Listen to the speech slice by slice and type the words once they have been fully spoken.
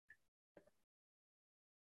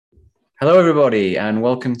Hello, everybody, and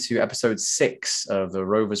welcome to episode 6 of the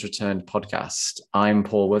Rovers Returned podcast. I'm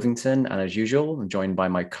Paul Worthington, and as usual, I'm joined by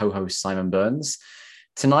my co-host Simon Burns.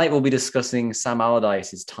 Tonight, we'll be discussing Sam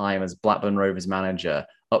Allardyce's time as Blackburn Rovers manager,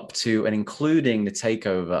 up to and including the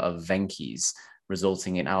takeover of Venky's,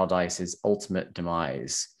 resulting in Allardyce's ultimate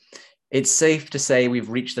demise. It's safe to say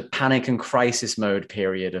we've reached the panic and crisis mode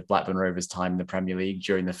period of Blackburn Rovers' time in the Premier League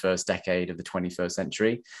during the first decade of the 21st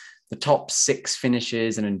century. The top 6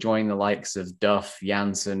 finishes and enjoying the likes of Duff,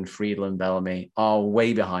 Janssen, Friedland, Bellamy are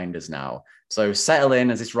way behind us now. So settle in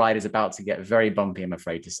as this ride is about to get very bumpy, I'm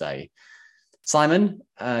afraid to say. Simon,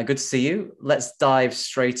 good to see you. Let's dive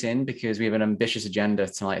straight in because we have an ambitious agenda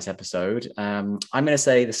tonight's episode. I'm going to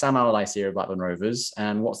say the Sam Allardyce era of Blackburn Rovers.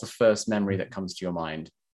 And what's the first memory that comes to your mind?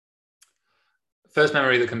 First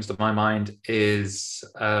memory that comes to my mind is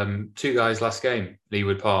two guys last game,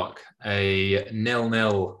 Leewood Park, a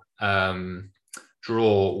 0-0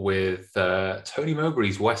 draw with Tony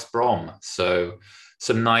Mowbray's West Brom. So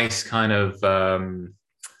some nice kind of, a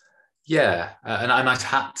nice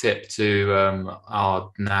hat tip to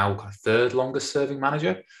our now third longest serving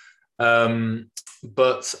manager.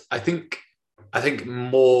 But I think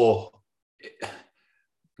more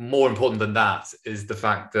important than that is the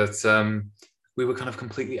fact that we were kind of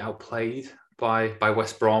completely outplayed by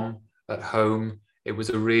West Brom at home. It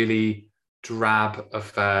was a really drab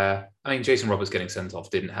affair. I mean, Jason Roberts getting sent off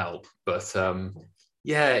didn't help, but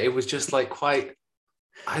it was just like quite.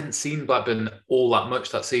 I hadn't seen Blackburn all that much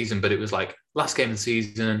that season, but it was like last game of the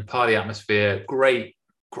season, party atmosphere, great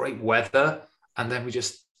weather, and then we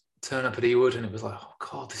just turn up at Ewood, and it was like, oh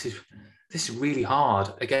god, this is really hard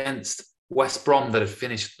against West Brom that had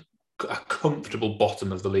finished a comfortable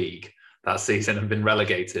bottom of the league that season and been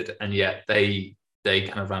relegated, and yet they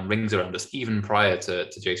kind of ran rings around us even prior to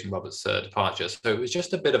Jason Roberts' departure. So it was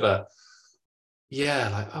just a bit of a,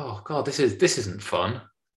 oh God, this isn't fun,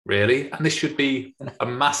 really. And this should be a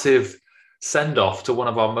massive send-off to one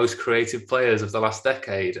of our most creative players of the last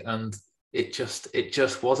decade. And it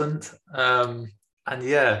just wasn't. I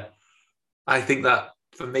think that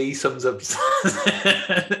for me sums up Sam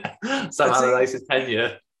Allardyce's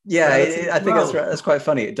tenure. Yeah, I think that's quite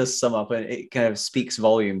funny. It does sum up, and it kind of speaks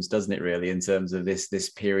volumes, doesn't it? Really, in terms of this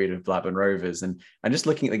period of Blackburn Rovers, and just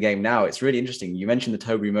looking at the game now, it's really interesting. You mentioned the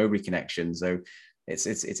Toby Mowbray connection, so it's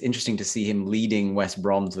interesting to see him leading West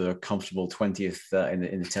Brom to a comfortable 20th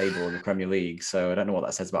in the table in the Premier League. So I don't know what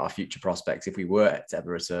that says about our future prospects if we were to ever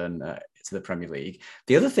return to the Premier League.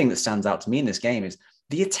 The other thing that stands out to me in this game is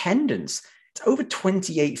the attendance. It's over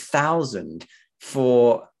 28,000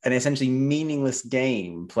 for an essentially meaningless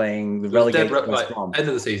game playing the relegated West Brom. End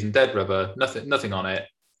of the season, dead rubber, nothing on it,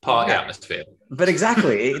 party atmosphere. But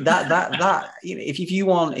exactly that if you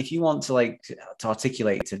want to like to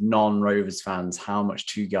articulate to non-Rovers fans how much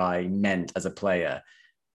Tugai meant as a player,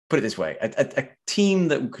 put it this way: a team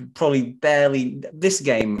that could probably barely, this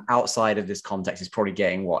game outside of this context is probably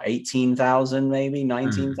getting 18,000, maybe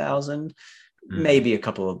 19,000. Maybe a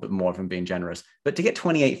couple of bit more if I'm being generous, but to get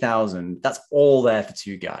 28,000, that's all there for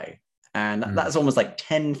Tugai. And that's almost like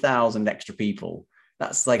 10,000 extra people.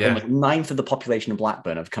 That's like almost 1/9 of the population of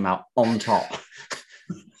Blackburn have come out on top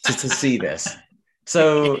to see this.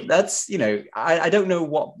 So that's, I don't know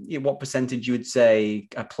what percentage you would say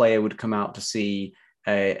a player would come out to see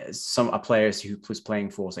some players who was playing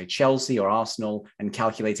for, say, Chelsea or Arsenal, and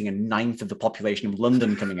calculating 1/9 of the population of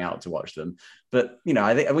London coming out to watch them. But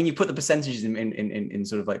I think when you put the percentages in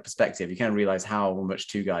sort of like perspective, you kind of realize how much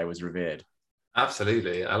Tugai was revered.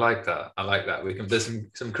 Absolutely, I like that. There's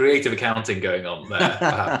some creative accounting going on there,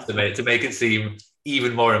 perhaps, to make it seem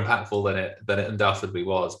even more impactful than it undoubtedly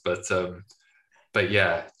was. But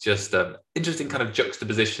yeah, just interesting kind of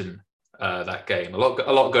juxtaposition. That game, a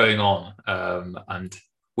lot going on, and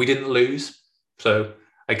we didn't lose. So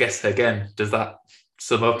I guess again, does that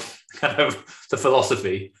sum up kind of the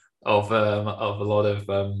philosophy of a lot of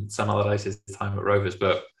Sam Allardyce's time at Rovers?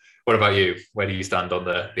 But what about you? Where do you stand on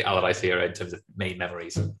the Allardyce era in terms of main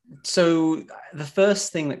memories? So the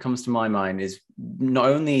first thing that comes to my mind is not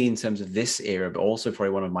only in terms of this era, but also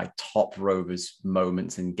probably one of my top Rovers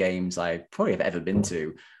moments and games I probably have ever been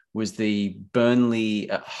to, was the Burnley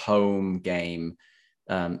at home game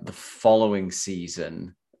the following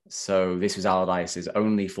season. So this was Allardyce's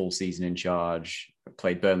only full season in charge.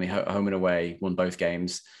 Played Burnley home and away, won both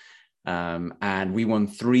games. And we won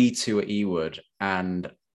 3-2 at Ewood.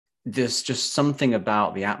 And there's just something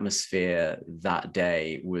about the atmosphere that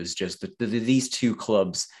day was just these two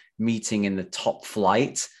clubs meeting in the top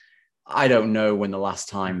flight. I don't know when the last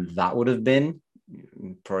time that would have been.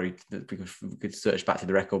 Probably we could search back to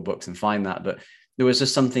the record books and find that, but there was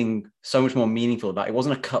just something so much more meaningful about it. It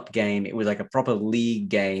wasn't a cup game. It was like a proper league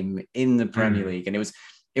game in the Premier League. And it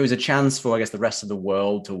was a chance for, I guess, the rest of the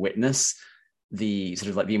world to witness the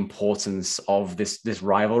sort of like the importance of this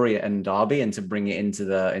rivalry and derby, and to bring it into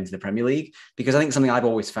the Premier League. Because I think something I've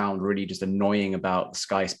always found really just annoying about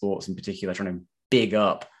Sky Sports in particular, trying to big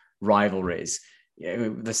up rivalries,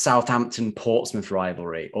 the Southampton Portsmouth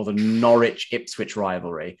rivalry or the Norwich Ipswich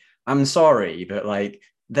rivalry. I'm sorry, but like,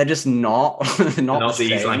 they're just not. They're not the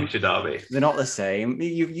East same. Lancashire derby. They're not the same.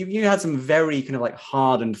 You had some very kind of like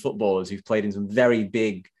hardened footballers who've played in some very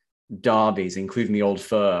big derbies, including the Old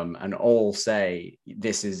Firm, and all say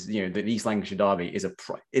this is, the East Lancashire derby is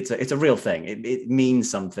it's a real thing. It means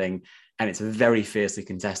something, and it's a very fiercely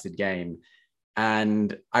contested game.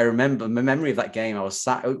 And I remember my memory of that game. I was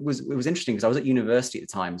sat. It was interesting because I was at university at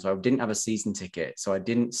the time, so I didn't have a season ticket, so I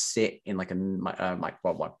didn't sit in like a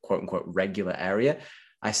quote unquote regular area.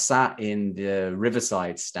 I sat in the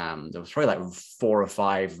Riverside stand. It was probably like 4 or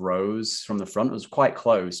 5 rows from the front. It was quite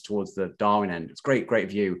close towards the Darwin end. It's great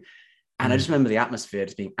view. And I just remember the atmosphere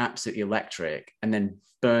just being absolutely electric. And then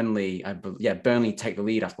Burnley take the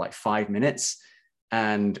lead after like 5 minutes.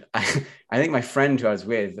 And I think my friend who I was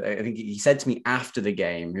with, I think he said to me after the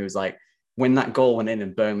game, he was like, when that goal went in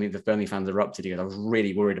and the Burnley fans erupted, he goes, I was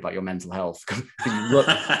really worried about your mental health.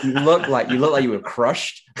 you look like you were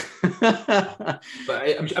crushed. But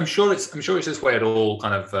I'm sure it's this way at all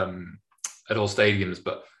kind of at all stadiums.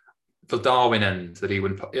 But for Darwin end at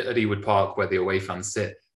Ewood Park, where the away fans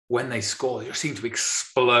sit, when they score, they seem to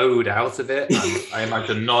explode out of it. I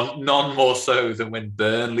imagine none more so than when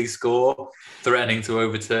Burnley score, threatening to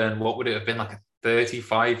overturn what would it have been, like a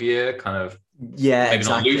 35-year kind of maybe exactly.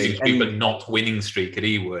 not losing streak, but not winning streak at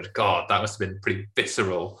Ewood. God, that must have been pretty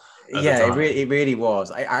visceral. It really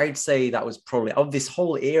was. I'd say that was probably of this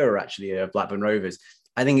whole era actually of Blackburn Rovers.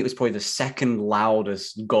 I think it was probably the second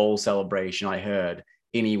loudest goal celebration I heard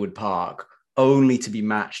in Ewood Park, only to be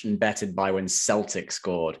matched and bettered by when Celtic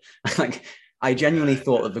scored. Like, I genuinely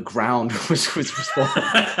thought that the ground was falling.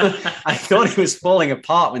 I thought it was falling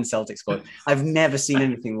apart when Celtic scored. I've never seen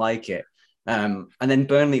anything like it. And then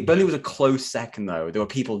Burnley was a close second though. There were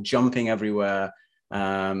people jumping everywhere.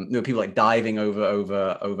 There were people like diving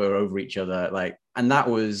over each other. Like, and that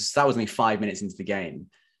was only 5 minutes into the game.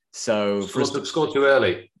 So scored too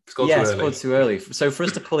early. Scored too early. So for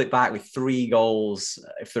us to pull it back with 3 goals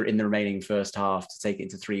if they're in the remaining first half to take it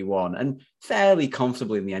to 3-1 and fairly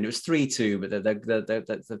comfortably in the end. It was 3-2,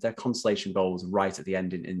 but their consolation goal was right at the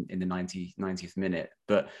end in the 90th minute.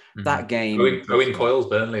 But that game, Owen Coyle's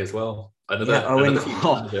Burnley as well.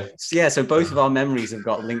 So both of our memories have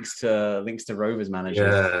got links to Rovers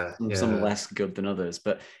managers. Some less good than others,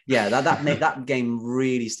 but that game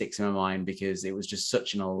really sticks in my mind because it was just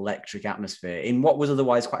such an electric atmosphere in what was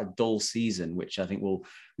otherwise quite a dull season, which I think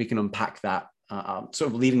we can unpack that. Sort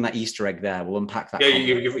of leaving that Easter egg there, we'll unpack that. Yeah,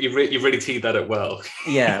 you've really teed that up well.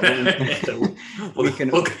 Yeah, we'll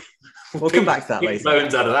come back to that later.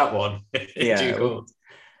 Bones out of that one.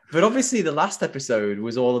 But obviously, the last episode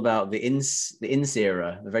was all about the Ince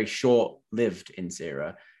era, the very short-lived Ince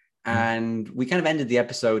era, and we kind of ended the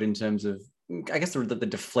episode in terms of, I guess, the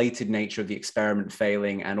deflated nature of the experiment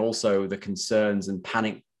failing, and also the concerns and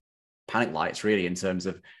panic lights, really, in terms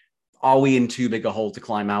of, are we in too big a hole to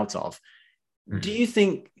climb out of? Do you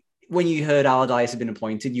think when you heard Allardyce had been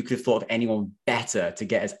appointed, you could have thought of anyone better to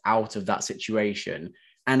get us out of that situation?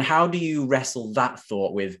 And how do you wrestle that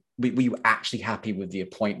thought with, were you actually happy with the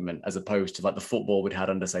appointment as opposed to like the football we'd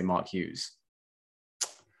had under, say, Mark Hughes?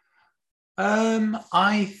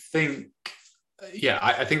 I think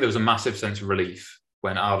there was a massive sense of relief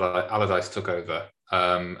when Allardyce took over.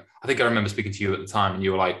 I think I remember speaking to you at the time and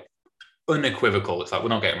you were like, unequivocal. It's like, we're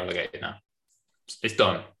not getting relegated now. It's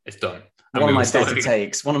done. And one of my better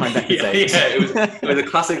takes. Yeah, it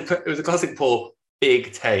was a classic Paul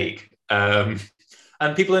big take.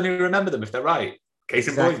 And people only remember them if they're right. Case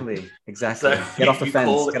in point. Exactly. So get off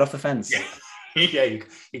the fence. Yeah,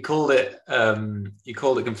 you called it. You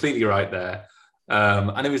called it completely right there,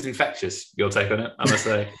 and it was infectious. Your take on it, I must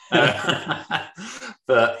say.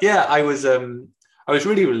 But yeah, I was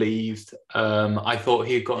really relieved. I thought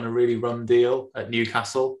he had gotten a really run deal at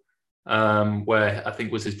Newcastle, where I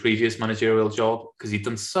think was his previous managerial job, because he'd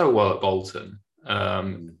done so well at Bolton.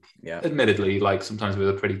 Admittedly, like sometimes with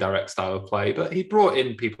a pretty direct style of play, but he brought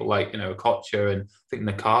in people like, Okocha, and I think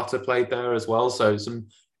Nakata played there as well. So some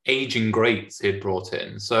aging greats he had brought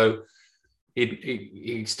in. So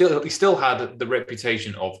he still had the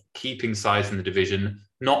reputation of keeping sides in the division,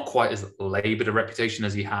 not quite as laboured a reputation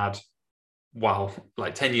as he had,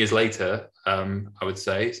 like 10 years later, I would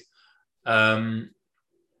say.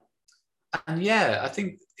 And yeah, I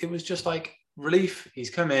think it was just like relief. He's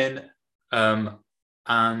come in,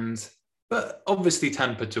 and but obviously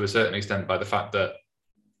tempered to a certain extent by the fact that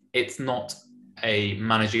it's not a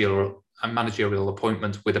managerial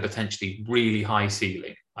appointment with a potentially really high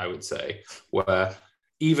ceiling, I would say, where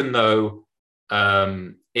even though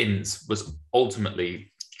Ince was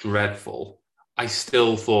ultimately dreadful, I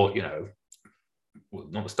still thought,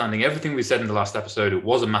 notwithstanding everything we said in the last episode, it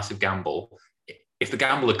was a massive gamble. If the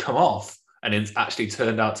gamble had come off and Ince actually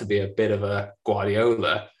turned out to be a bit of a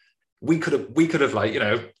Guardiola, we could have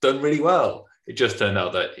done really well. It just turned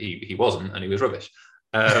out that he wasn't, and he was rubbish.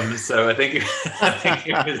 So I think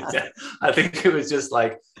it was just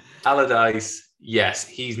like Allardyce. Yes,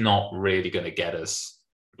 he's not really going to get us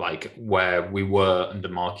like where we were under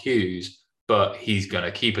Mark Hughes, but he's going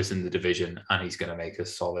to keep us in the division and he's going to make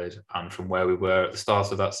us solid. And from where we were at the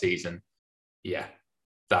start of that season, yeah,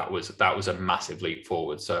 that was a massive leap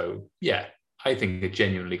forward. So yeah, I think a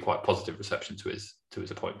genuinely quite positive reception to his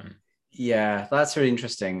appointment. Yeah, that's really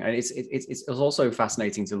interesting, and it was also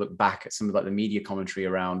fascinating to look back at some of like the media commentary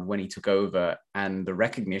around when he took over and the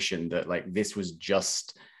recognition that like this was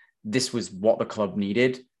what the club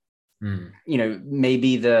needed.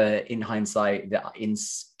 Maybe in hindsight, the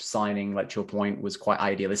Ince signing, like to your point, was quite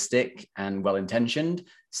idealistic and well intentioned,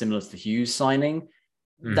 similar to the Hughes signing.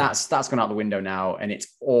 That's gone out the window now, and it's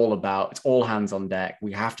all hands on deck.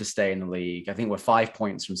 We have to stay in the league. I think we're 5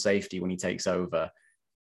 points from safety when he takes over.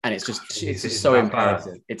 And it's so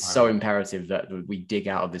imperative. It's so imperative that we dig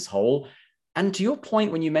out of this hole. And to your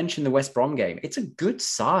point, when you mentioned the West Brom game, it's a good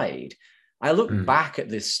side. I look back at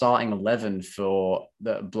this starting 11 for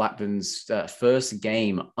the Blackburn's first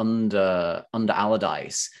game under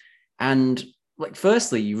Allardyce, and like,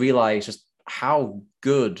 firstly, you realize just how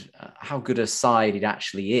good a side it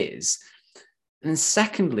actually is. And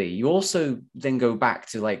secondly, you also then go back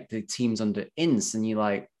to like the teams under Ince, and you're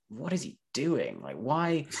like, what is he doing? Like,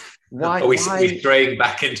 why? Are we straying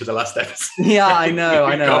back into the last episode? Yeah, I know.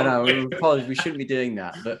 Apologies, we shouldn't be doing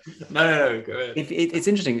that. But no, go ahead. It's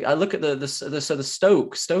interesting. I look at the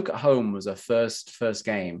Stoke at home was our first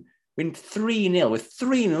game. We went 3-0 with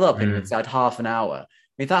 3-0 up in inside half an hour.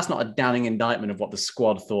 If that's not a damning indictment of what the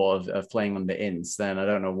squad thought of playing under Ince, then I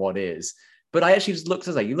don't know what is. But I actually just looked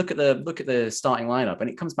at you look at the starting lineup, and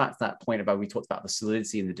it comes back to that point about we talked about the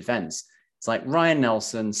solidity in the defense. It's like Ryan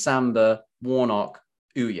Nelson, Samba, Warnock,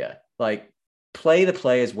 Uya. Like, play the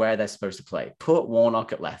players where they're supposed to play. Put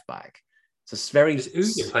Warnock at left back. So it's very...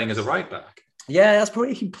 Is Uya playing as a right back? Yeah, that's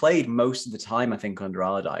probably he played most of the time, I think, under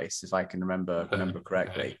Allardyce, if I can remember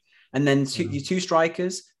correctly. Okay. And then your two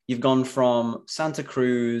strikers, you've gone from Santa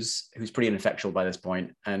Cruz, who's pretty ineffectual by this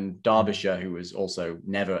point, and Derbyshire, who was also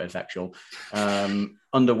never effectual,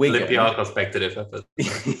 under Wigan. Olympiacos begged to differ.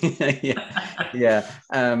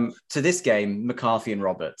 To this game, McCarthy and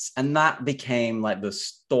Roberts. And that became like the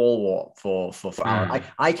stalwart for Allardyce.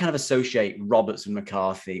 I kind of associate Roberts and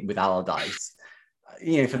McCarthy with Allardyce,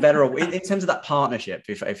 for better or in terms of that partnership,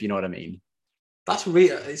 if you know what I mean.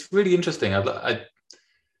 It's really interesting.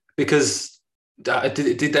 Because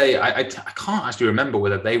did they? I can't actually remember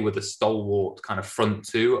whether they were the stalwart kind of front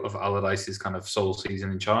two of Allardyce's kind of sole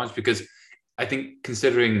season in charge. Because I think,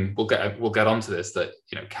 considering we'll get onto this, that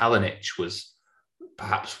Kalinic was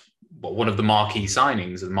perhaps one of the marquee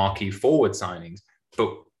signings and marquee forward signings,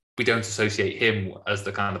 but we don't associate him as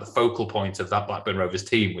the kind of the focal point of that Blackburn Rovers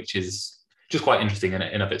team, which is just quite interesting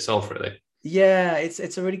in of itself, really. Yeah,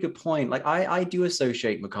 it's a really good point. Like, I do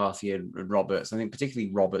associate McCarthy and Roberts. I think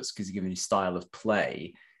particularly Roberts, because given his style of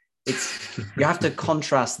play. You have to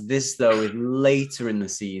contrast this though with later in the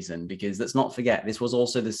season, because let's not forget, this was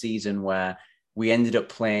also the season where we ended up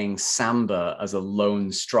playing Samba as a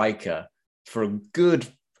lone striker for a good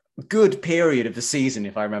period of the season,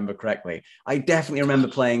 if I remember correctly. I definitely remember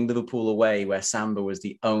playing Liverpool away, where Samba was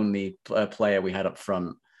the only player we had up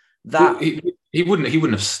front. That he wouldn't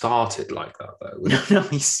have started like that though. No,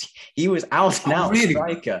 he was out and out really?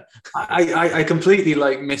 Striker. I completely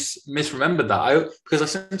misremembered that. Because I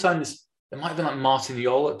sometimes, there might have been like Martin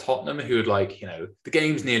Jol at Tottenham who would the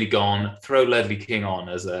game's nearly gone, throw Ledley King on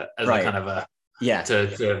as a kind of a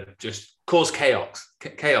to just cause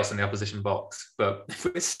chaos in the opposition box. But if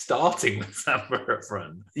we're starting with Samba up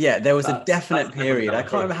front, there was a definite period. I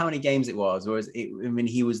can't remember how many games it was.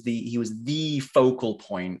 He was the focal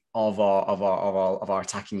point of our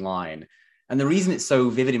attacking line. And the reason it's so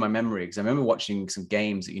vivid in my memory, because I remember watching some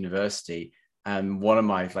games at university, and one of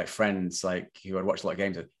my friends who had watched a lot of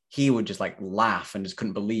games, he would just laugh and just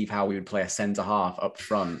couldn't believe how we would play a centre half up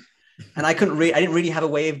front. And I didn't really have a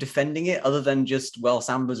way of defending it other than just, well,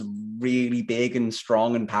 Samba's really big and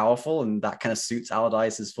strong and powerful, and that kind of suits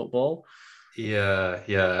Allardyce's football.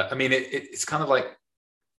 Yeah. I mean, it's kind of like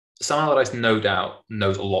Sam Allardyce, no doubt,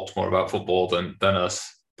 knows a lot more about football than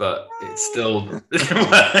us, but it's still.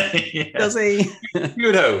 Does he?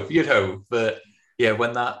 You'd hope, but yeah,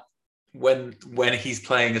 when he's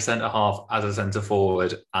playing a centre half as a centre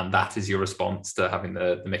forward, and that is your response to having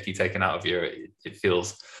the Mickey taken out of you, it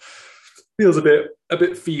feels a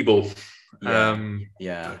bit feeble.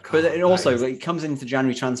 Yeah. But it also it comes into the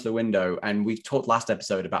January transfer window, and we talked last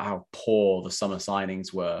episode about how poor the summer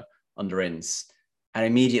signings were under Ince, and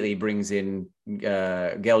immediately brings in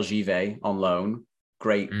Gael Givet on loan,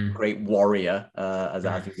 great warrior, as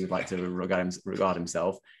I think he'd like to regard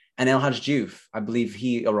himself. And El Hadj Diouf, I believe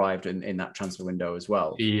he arrived in that transfer window as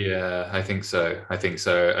well. Yeah, I think so.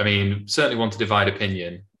 I mean, certainly one to divide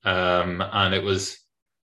opinion. And it was,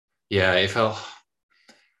 yeah, it felt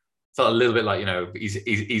a little bit like,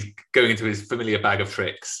 he's going into his familiar bag of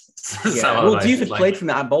tricks. Yeah. Well, Diouf had played from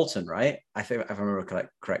that at Bolton, right? I think, if I remember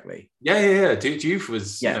correctly. Yeah. Diouf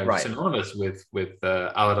was synonymous with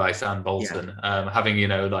Allardyce and Bolton, having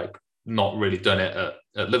not really done it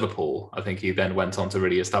at Liverpool. I think he then went on to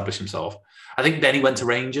really establish himself. I think then he went to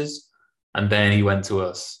Rangers, and then he went to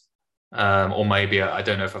us. Or maybe I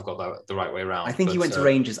don't know if I've got that the right way around. I think he went to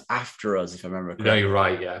Rangers after us, if I remember correctly. No, you're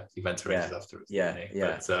right. Yeah, he went to Rangers after us. Yeah.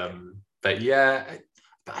 But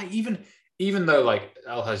even though like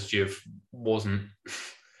El Hadj Diouf wasn't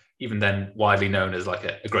even then widely known as like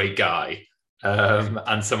a great guy,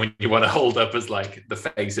 and someone you want to hold up as like the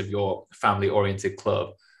face of your family-oriented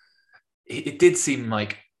club, it did seem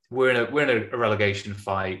like we're in a relegation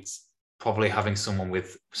fight, probably having someone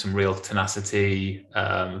with some real tenacity,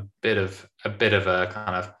 a bit of a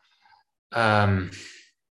kind of a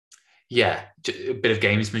bit of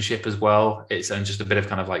gamesmanship as well. And just a bit of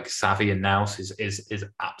kind of like savvy and nous is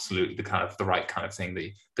absolutely the right kind of thing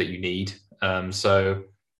that you need. So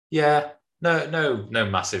yeah, no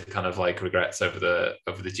massive kind of like regrets over the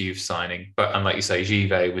Diouf signing. But and like you say,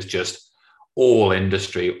 Givet was just all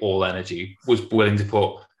industry, all energy, was willing to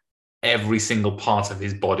put every single part of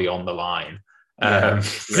his body on the line in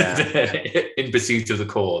pursuit of the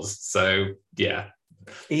cause. So yeah.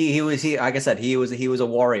 He like I said, he was a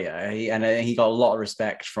warrior, and he got a lot of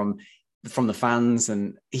respect from the fans,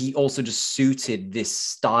 and he also just suited this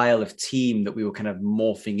style of team that we were kind of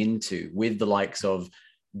morphing into with the likes of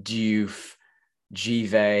Diouf,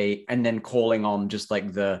 Givet, and then calling on just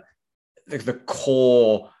like the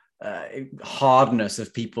core hardness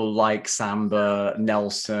of people like Samba,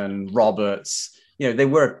 Nelson, Roberts. They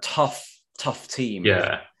were a tough team.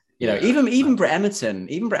 Even Brett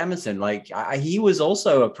Emerton, like he was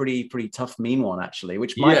also a pretty tough, mean one actually,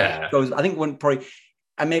 which I think wouldn't probably,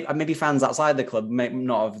 and maybe fans outside the club may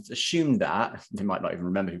not have assumed that. They might not even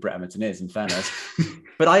remember who Brett Emerton is, in fairness.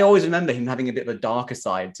 But I always remember him having a bit of a darker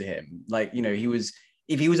side to him. Like,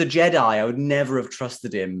 if he was a Jedi, I would never have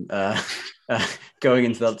trusted him going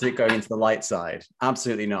into the light side.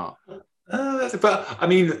 Absolutely not. But I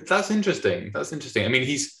mean, that's interesting. I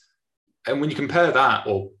mean, and when you compare that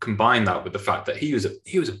or combine that with the fact that he was a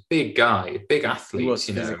big guy, a big athlete, he was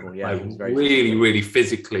physical, he was very really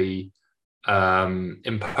physically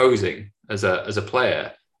imposing as a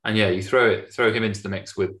player. And yeah, you throw him into the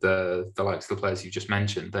mix with the likes of the players you just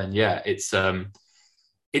mentioned, then yeah, is it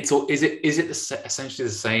essentially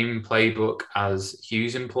the same playbook as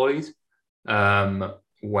Hughes employed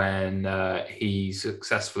when he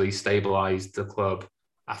successfully stabilized the club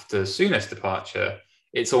after Souness's departure?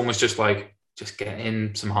 It's almost just like, just get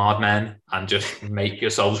in some hard men and just make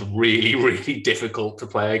yourselves really, really difficult to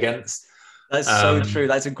play against. That's so true.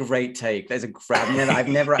 That's a great take. I've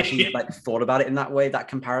never actually thought about it in that way, that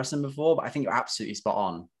comparison before, but I think you're absolutely spot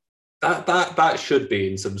on. That should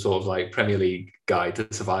be in some sort of like Premier League guide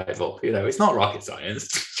to survival. It's not rocket science.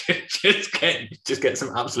 just get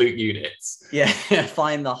some absolute units. Yeah,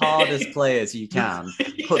 find the hardest players you can,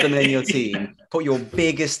 put them in your team, put your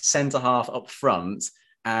biggest centre half up front,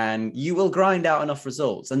 and you will grind out enough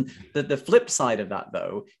results. And the flip side of that,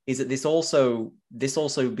 though, is that this also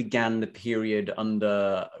began the period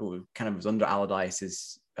under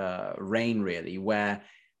Allardyce's reign, really, where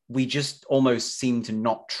we just almost seemed to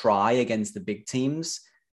not try against the big teams.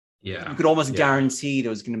 Yeah, you could almost guarantee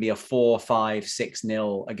there was going to be a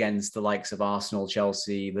 4-5-6-0 against the likes of Arsenal,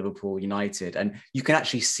 Chelsea, Liverpool, United. And you can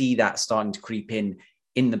actually see that starting to creep in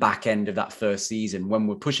the back end of that first season when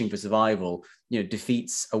we're pushing for survival.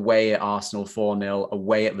 Defeats away at Arsenal 4-0,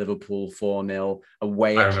 away at Liverpool 4-0,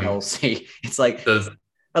 away at Chelsea. It's like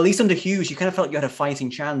at least under Hughes, you kind of felt like you had a fighting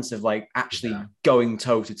chance of like actually going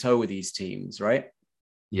toe to toe with these teams, right?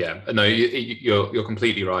 Yeah, no, you're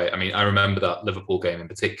completely right. I mean, I remember that Liverpool game in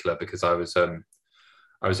particular because I was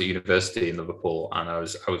at university in Liverpool and I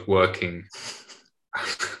was working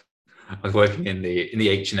I was working in the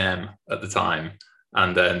H&M at the time,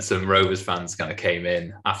 and then some Rovers fans kind of came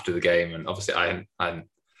in after the game, and obviously I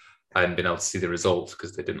hadn't been able to see the results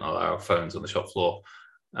because they didn't allow phones on the shop floor.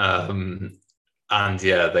 And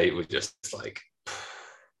yeah, they were just like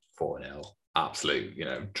 4-0,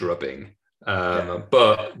 absolute, drubbing.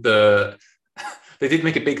 But they did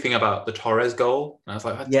make a big thing about the Torres goal. And I was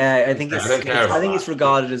like, I think it's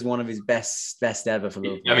regarded as one of his best ever for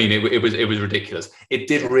Liverpool. I mean, it was ridiculous. It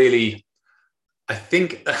did really. I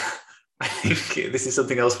think this is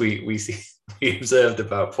something else we observed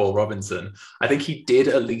about Paul Robinson. I think he did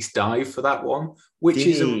at least dive for that one, which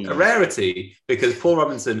is a rarity because Paul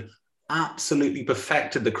Robinson absolutely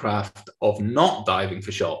perfected the craft of not diving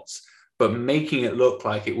for shots, but making it look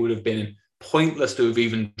like it would have been pointless to have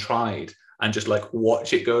even tried and just like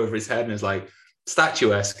watch it go over his head, and it's like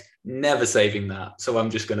statuesque, never saving that. So I'm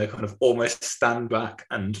just going to kind of almost stand back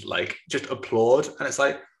and like just applaud. And it's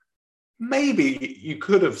like, maybe you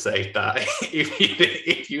could have saved that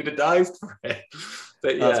if you'd have dived for it.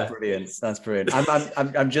 But yeah, that's brilliant.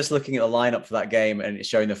 I'm just looking at the lineup for that game, and it's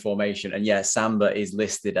showing the formation. And yeah, Samba is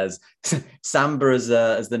listed as as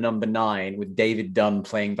the number 9 with David Dunn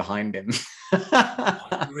playing behind him.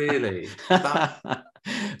 Really?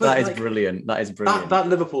 That is brilliant. That is brilliant. That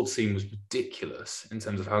Liverpool team was ridiculous in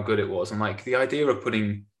terms of how good it was, and like the idea of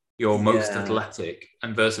putting your most athletic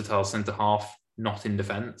and versatile centre half not in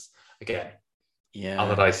defence again. Yeah,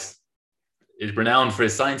 Allardyce is renowned for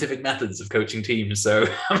his scientific methods of coaching teams, so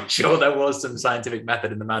I'm sure there was some scientific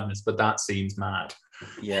method in the madness, but that seems mad.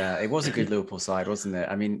 Yeah, it was a good Liverpool side, wasn't it?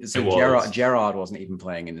 I mean, so Gerrard wasn't even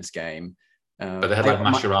playing in this game. But they had like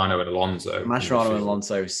Mascherano and Alonso. Mascherano and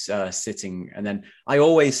Alonso sitting. And then I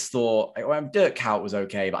always thought, Dirk Kuyt was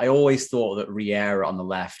okay, but I always thought that Riera on the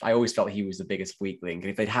left, I always felt he was the biggest weak link.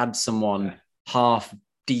 And if they'd had someone half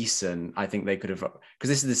decent, I think they could have, because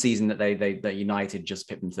this is the season that United just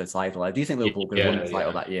pipped into the title. I do think Liverpool could have won the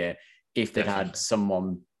title that year if they'd had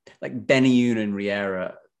someone like Benayoun and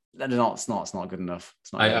Riera. It's not good enough.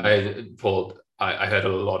 It's not Paul, I heard a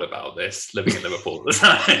lot about this living in Liverpool at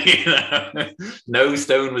the time. No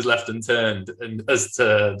stone was left unturned and as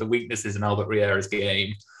to the weaknesses in Albert Riera's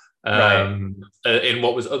game. In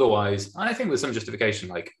what was otherwise, I think with some justification,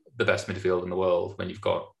 like the best midfield in the world when you've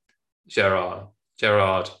got Gerrard,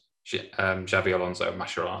 Xabi Alonso,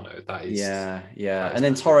 Mascherano. That is and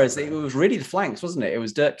then Torres. It was really the flanks, wasn't it? It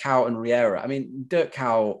was Dirk Kuyt and Riera. I mean, Dirk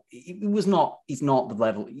Kuyt, he's not the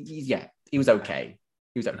level. He was okay.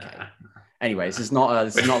 Anyways, it's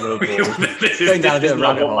not Liverpool. Going down a bit of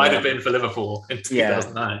rabbit hole. Might have been for Liverpool in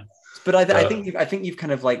 2009. But I think you've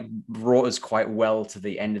kind of like brought us quite well to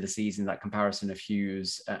the end of the season, that comparison of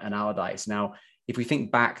Hughes and Allardyce. Now, if we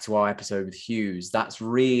think back to our episode with Hughes, that's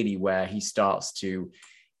really where he starts to,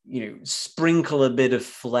 sprinkle a bit of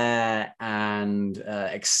flair and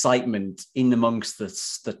excitement in amongst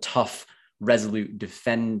the tough, resolute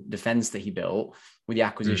defense that he built with the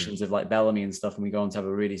acquisitions of like Bellamy and stuff. And we go on to have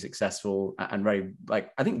a really successful and very,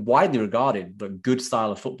 like, I think widely regarded, but good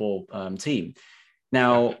style of football team.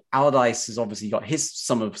 Now, Allardyce has obviously got his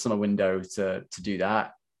summer window to do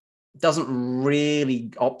that. Doesn't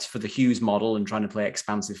really opt for the Hughes model and trying to play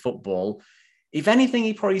expansive football. If anything,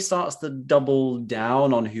 he probably starts to double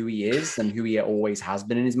down on who he is and who he always has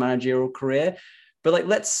been in his managerial career. But like,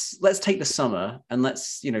 let's take the summer and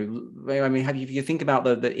let's, if you think about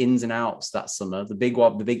the ins and outs that summer, the big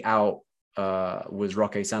out was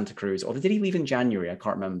Roque Santa Cruz, or did he leave in January? I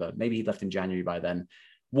can't remember. Maybe he left in January by then.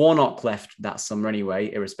 Warnock left that summer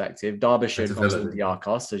anyway, irrespective. Derbyshire had gone to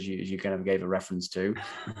Olympiacos, as you kind of gave a reference to.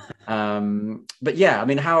 But yeah, I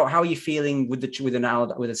mean, how are you feeling with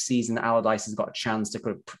a season that Allardyce has got a chance to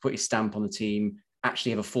kind of put his stamp on the team,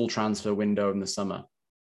 actually have a full transfer window in the summer?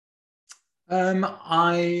 I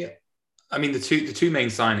mean, the two main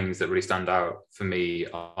signings that really stand out for me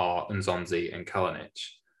are Nzonzi and Kalinic.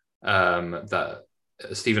 That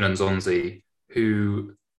Stephen Nzonzi,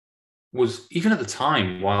 who was, even at the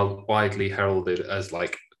time, widely heralded as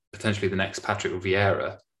like potentially the next Patrick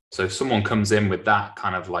Vieira. So if someone comes in with that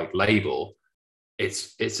kind of like label,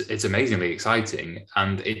 it's amazingly exciting.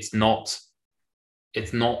 And it's not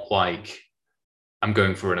like I'm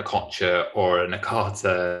going for an Okocha or an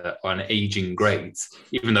Nakata or an aging great,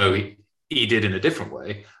 even though he did in a different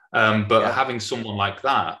way. But having someone like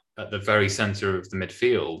that at the very center of the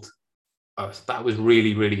midfield, that was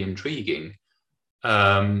really, really intriguing.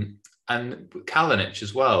 and Kalinic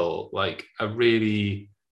as well, like a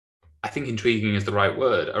really, I think intriguing is the right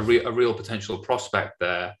word, a real potential prospect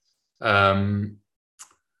there.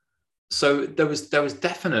 So there was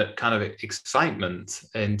definite kind of excitement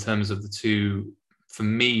in terms of the two, for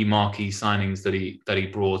me, marquee signings that he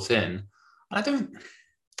brought in. I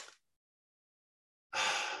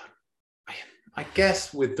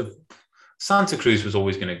guess with the Santa Cruz was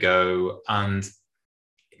always going to go, and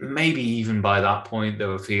maybe even by that point there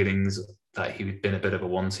were feelings that he had been a bit of a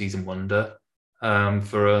one-season wonder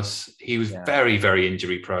for us. He was very, very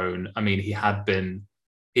injury prone. I mean, he had been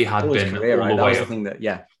all career, the right? That way was the up. thing that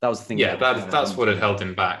was the thing. Yeah, that's what had held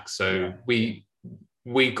him back. So we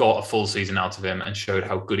got a full season out of him and showed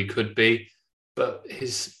how good he could be. But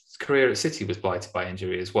his career at City was blighted by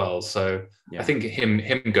injury as well. So I think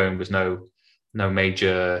him going was no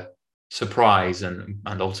major surprise and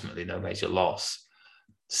ultimately no major loss.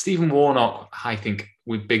 Stephen Warnock, I think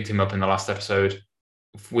we bigged him up in the last episode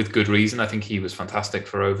with good reason. I think he was fantastic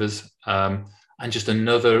for Rovers. And just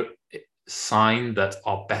another sign that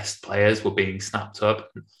our best players were being snapped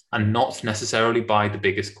up, and not necessarily by the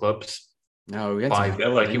biggest clubs. No, he went to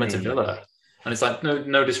Villa. He went to Villa. And it's like,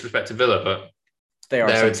 no disrespect to Villa, but they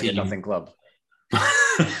are a team. Nothing club.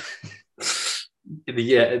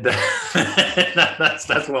 Yeah, that's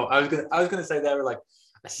what I was going to say. They were like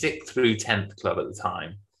a 6th through 10th club at the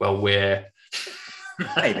time. Well, we're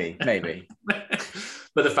maybe,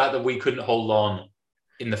 but the fact that we couldn't hold on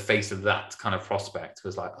in the face of that kind of prospect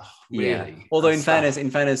was like, oh, really? Yeah. Although in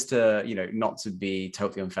fairness to, not to be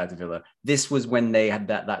totally unfair to Villa, this was when they had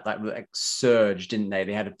that like surge, didn't they?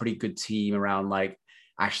 They had a pretty good team around like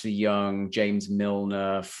Ashley Young, James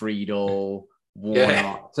Milner, Friedel, Warnock.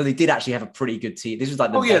 Yeah. So they did actually have a pretty good team. This was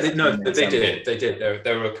like they did.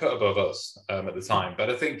 They were a cut above us at the time, but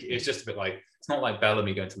I think it's just a bit like, it's not like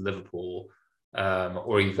Bellamy going to Liverpool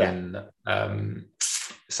or even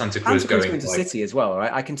Santa Cruz going to City as well,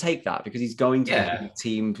 right? I can take that because he's going to big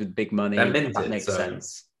teams with big money. That makes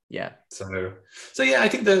sense. Yeah. So yeah, I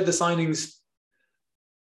think the signings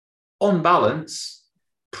on balance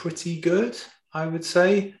pretty good, I would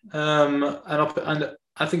say. And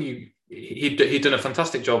I think he'd done a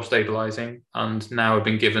fantastic job stabilising, and now had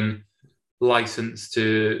been given license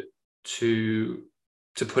to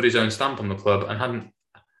put his own stamp on the club, and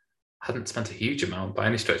hadn't spent a huge amount by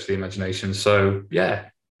any stretch of the imagination. So yeah,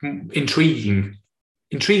 intriguingly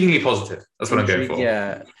positive. That's what I'm going for.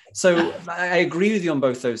 Yeah. So I agree with you on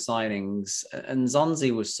both those signings. And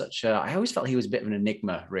Zonzi was I always felt he was a bit of an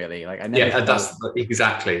enigma, really. Like that's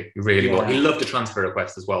exactly really what he loved a transfer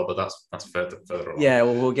request as well, but that's further on. Yeah,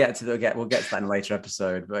 well, we'll get to that in a later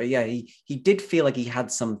episode. But yeah, he did feel like he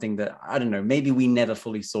had something that, I don't know, maybe we never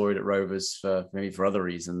fully saw it at Rovers for other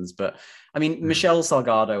reasons. But I mean, Michel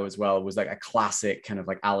Salgado as well was like a classic kind of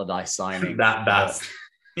like Allardyce signing. That's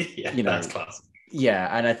classic.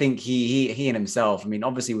 Yeah, and I think he and himself, I mean,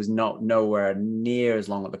 obviously was nowhere near as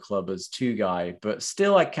long at the club as Tugai, but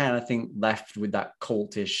still I kind of think left with that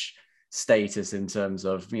cultish status in terms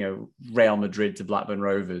of, Real Madrid to Blackburn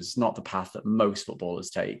Rovers, not the path that most footballers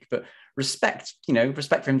take, but respect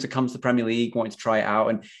for him to come to the Premier League, wanting to try it out.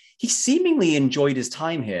 And he seemingly enjoyed his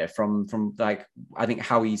time here from like, I think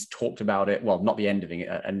how he's talked about it. Well, not the end of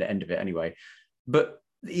it anyway, but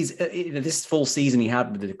he's this full season he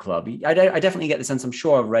had with the club. I definitely get the sense, I'm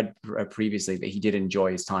sure I've read previously, that he did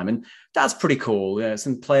enjoy his time, and that's pretty cool.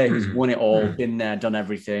 Some player who's won it all, been there, done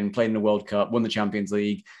everything, played in the World Cup, won the Champions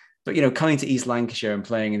League, but coming to East Lancashire and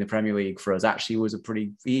playing in the Premier League for us actually was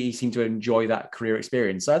he seemed to enjoy that career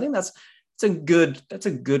experience. So I think that's a good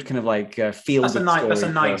kind of like feel. That's a nice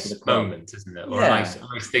moment, isn't it? Or a nice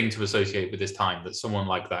thing to associate with this time, that someone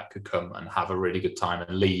like that could come and have a really good time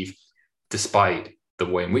and leave, despite the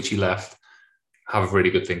way in which he left, have really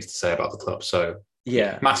good things to say about the club. So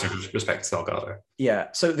massive respect to Salgado. Yeah.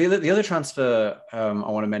 So the other transfer I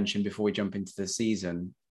want to mention before we jump into the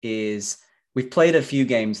season is, we've played a few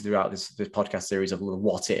games throughout this podcast series of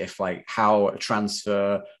what if, like how a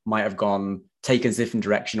transfer might have taken a different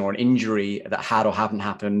direction, or an injury that had or hadn't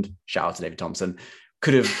happened, shout out to David Thompson,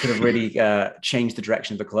 could have really changed the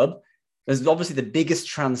direction of the club. There's obviously the biggest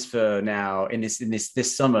transfer now in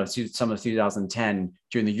this summer 2010,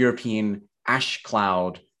 during the European ash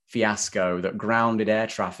cloud fiasco that grounded air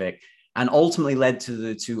traffic and ultimately led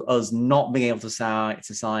to us not being able to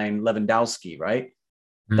sign Lewandowski, right?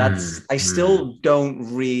 I still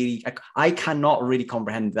don't really, I cannot really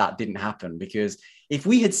comprehend that didn't happen, because if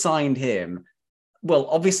we had signed him, well,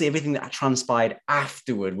 obviously everything that transpired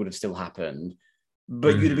afterward would have still happened,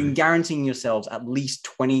 but you'd have been guaranteeing yourselves at least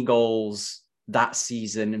 20 goals that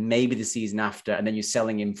season, maybe the season after, and then you're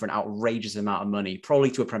selling him for an outrageous amount of money,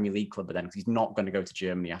 probably to a Premier League club, but then because he's not going to go to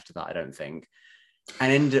Germany after that, I don't think.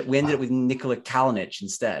 And we ended up with Nikola Kalinic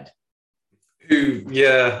instead.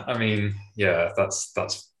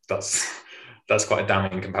 That's quite a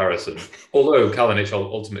damning comparison. Although Kalinic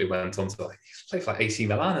ultimately went on to play for AC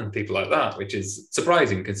Milan and people like that, which is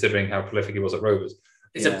surprising considering how prolific he was at Rovers.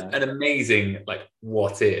 It's an amazing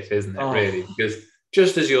what if, isn't it? Really, because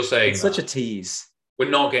just as you're saying, it's such a tease. We're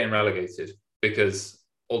not getting relegated because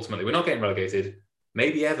ultimately we're not getting relegated,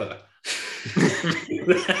 maybe ever.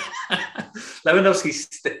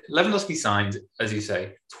 Lewandowski signed, as you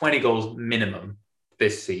say, 20 goals minimum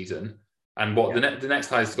this season, and the next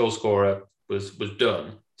highest goal scorer was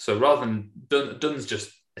Dunn. So rather than Dunn's just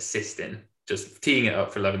assisting, just teeing it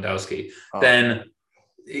up for Lewandowski, then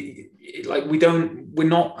we're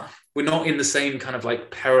not in the same kind of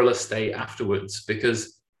perilous state afterwards,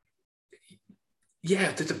 because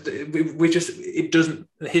history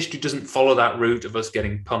doesn't follow that route of us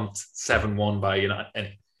getting pumped 7-1 by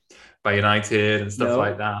United and stuff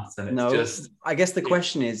like that. And it's I guess the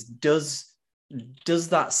question is, does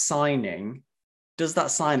that signing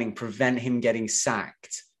prevent him getting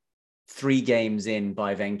sacked 3 games in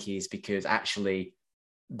by Venky's, because actually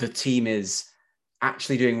the team is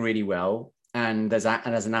actually doing really well, and there's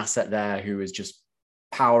an asset there who is just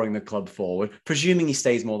powering the club forward, presuming he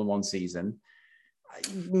stays more than one season? I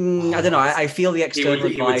don't know. I feel the external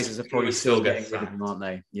advisors are probably still getting rid of him, aren't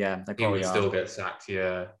they? Yeah, they probably still get sacked.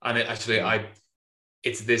 Yeah, and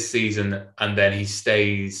it's this season, and then he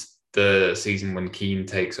stays the season when Keane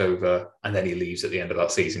takes over, and then he leaves at the end of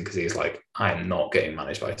that season because he's like, I am not getting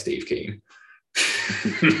managed by Steve Keane.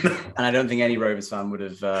 And I don't think any Rovers fan would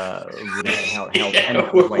have helped.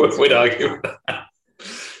 Would argue with that.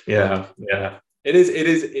 Yeah.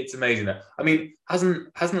 It's amazing. I mean,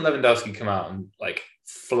 hasn't Lewandowski come out and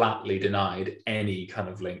flatly denied any kind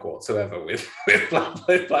of link whatsoever with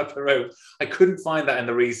Blackburn Rovers? I couldn't find that in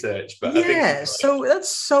the research, but I think so that's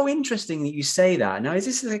so interesting that you say that. Now, is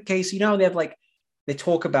this the case? They have they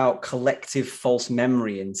talk about collective false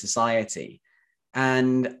memory in society,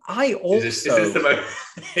 and I also is this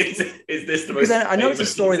the most I know it's a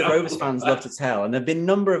story that Rovers fans love to tell, and there've been a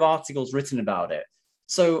number of articles written about it.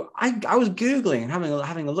 So I was Googling and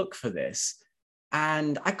having a look for this,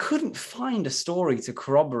 and I couldn't find a story to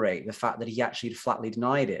corroborate the fact that he actually flatly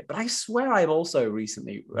denied it. But I swear I've also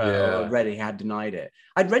recently read he had denied it.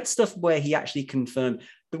 I'd read stuff where he actually confirmed.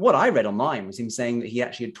 But what I read online was him saying that he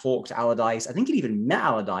actually had talked to Allardyce. I think he'd even met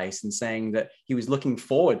Allardyce and saying that he was looking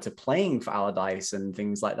forward to playing for Allardyce and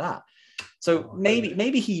things like that. So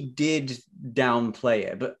maybe he did downplay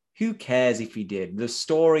it, but who cares if he did? The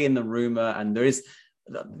story and the rumor, and there is...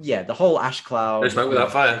 the whole ash cloud. There's smoke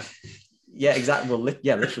without fire. Yeah, exactly. Well,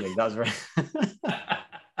 literally, that was right.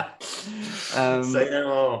 Say no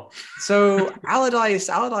more. So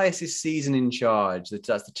Allardyce's season in charge,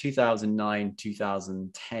 that's the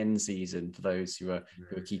 2009-2010 season, for those who are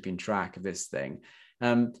keeping track of this thing.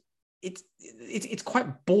 It's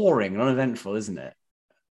quite boring and uneventful, isn't it?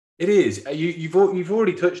 It is. You've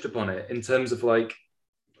already touched upon it in terms of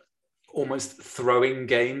almost throwing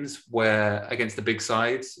games where against the big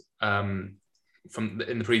sides in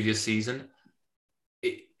the previous season,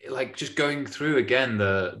 just going through again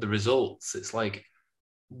the results. It's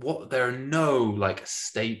there are no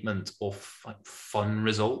statement or fun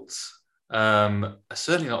results.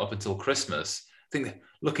 Certainly not up until Christmas. I think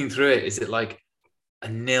looking through it, is it a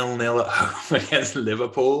 0-0 at home against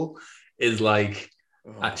Liverpool is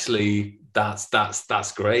actually that's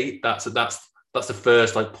great. That's the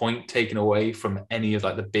first point taken away from any of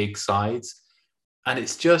the big sides, and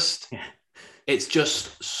it's just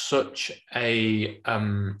such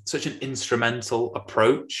an instrumental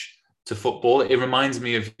approach to football. It reminds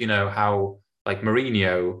me of how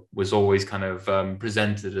Mourinho was always kind of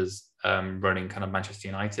presented as running kind of Manchester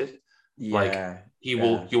United. You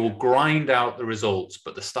will grind out the results,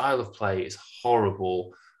 but the style of play is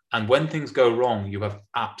horrible, and when things go wrong, you have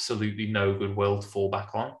absolutely no goodwill to fall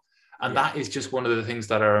back on. And that is just one of the things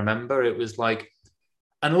that I remember. It was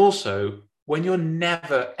and also when you're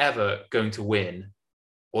never, ever going to win,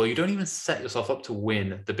 or you don't even set yourself up to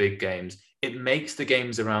win the big games, it makes the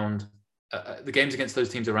games against those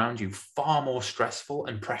teams around you far more stressful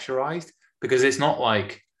and pressurized, because it's not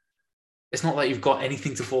like you've got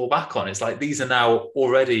anything to fall back on. It's these are now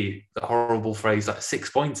already, the horrible phrase,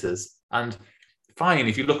 6-pointers. And fine,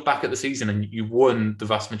 if you look back at the season and you won the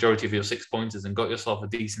vast majority of your 6-pointers and got yourself a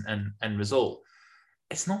decent end result,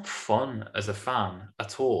 it's not fun as a fan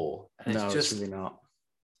at all. And it's really not.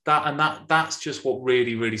 That's just what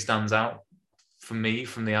really, really stands out for me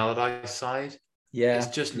from the Allardyce side. Yeah, it's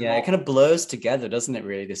just it kind of blurs together, doesn't it?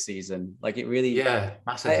 Really, this season, like it really,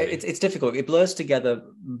 massively. It's difficult. It blurs together,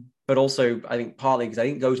 but also I think partly because I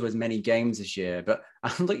didn't go to as many games this year. But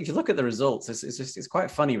if you look at the results, it's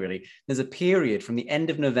quite funny, really. There's a period from the end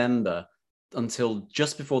of November until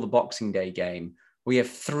just before the Boxing Day game. We have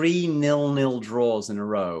 3 0-0 draws in a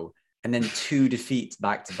row, and then 2 defeats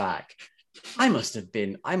back to back. I must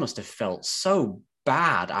have felt so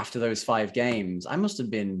bad after those 5 games. I must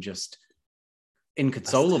have been just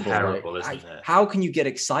inconsolable. That's terrible, isn't it? How can you get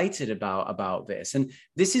excited about this? And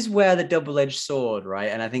this is where the double-edged sword,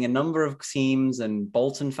 right? And I think a number of teams and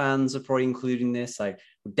Bolton fans are probably including this. I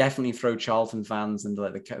would definitely throw Charlton fans into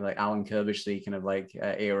like Alan Kirbishley kind of like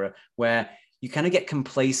era, where you kind of get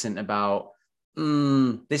complacent about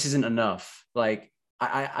this isn't enough. Like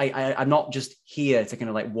I'm not just here to kind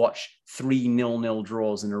of like watch 3 0-0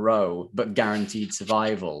 draws in a row, but guaranteed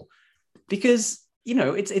survival, because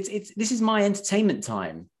this is my entertainment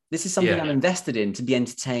time. This is something I'm invested in to be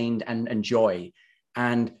entertained and enjoy.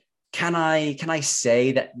 And can I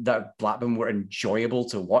say that Blackburn were enjoyable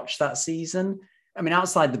to watch that season? I mean,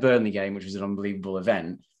 outside the Burnley game, which was an unbelievable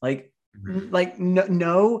event,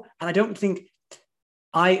 no. And I don't think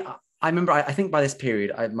I remember. I think by this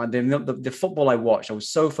period, the football I watched, I was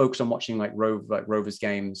so focused on watching like Rovers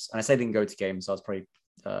games, and I say I didn't go to games, so I was probably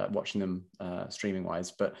watching them streaming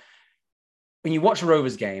wise, but when you watch a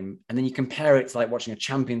Rovers game and then you compare it to like watching a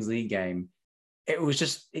Champions League game, it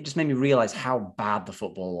just made me realize how bad the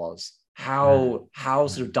football was, how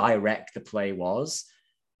sort of direct the play was.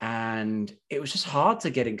 And it was just hard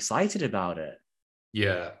to get excited about it.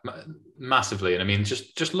 Yeah, massively. And I mean,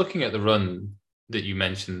 just looking at the run that you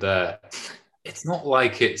mentioned there, it's not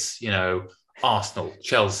like it's, Arsenal,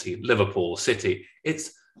 Chelsea, Liverpool, City.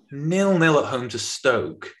 It's 0-0 at home to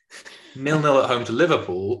Stoke, 0-0 at home to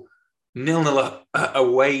Liverpool, 0-0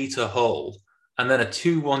 away to Hull, and then a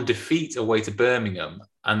 2-1 defeat away to Birmingham,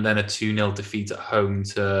 and then a 2-0 defeat at home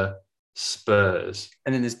to Spurs.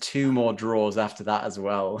 And then there's 2 more draws after that as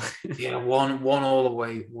well. Yeah, one all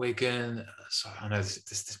away Wigan. So I know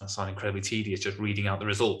this must sound incredibly tedious just reading out the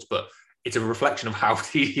results, but it's a reflection of how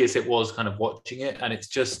tedious it was kind of watching it. And it's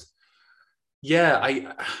just,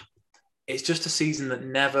 it's just a season that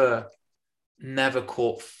never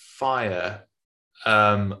caught fire.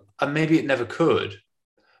 And maybe it never could,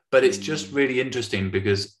 but it's just really interesting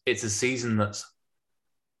because it's a season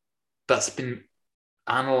that's been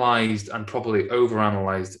analysed and probably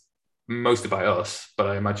overanalyzed mostly by us, but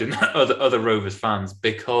I imagine other Rovers fans,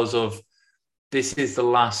 because of this is the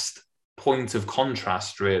last point of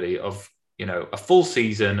contrast, really, of a full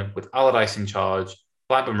season with Allardyce in charge,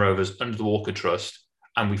 Blackburn Rovers under the Walker Trust,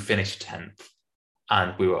 and we finished 10th,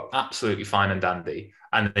 and we were absolutely fine and dandy.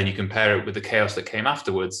 And then you compare it with the chaos that came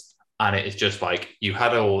afterwards, and it is just like you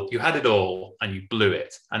had it all, and you blew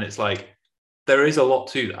it. And it's like there is a lot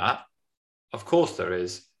to that, of course there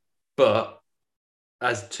is, but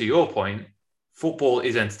as to your point, football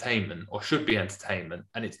is entertainment, or should be entertainment,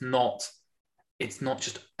 and it's not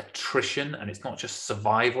just attrition, and it's not just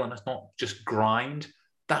survival, and it's not just grind.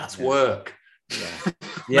 That's work.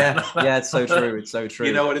 Yeah, it's so true. It's so true.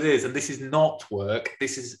 You know what it is, and this is not work.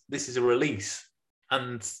 This is a release.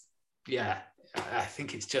 And I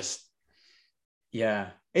think it's just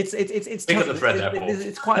it's pick up the thread there, Paul.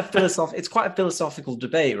 It's quite a philosophical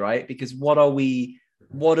debate, right? Because what are we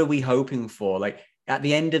hoping for? Like at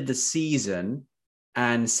the end of the season,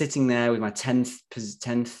 and sitting there with my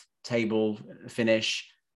 10th table finish,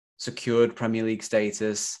 secured Premier League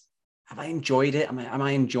status, have I enjoyed it? Am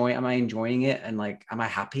I enjoying it? And like, am I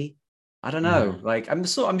happy? I don't know. Like I'm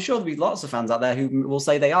sure there'll be lots of fans out there who will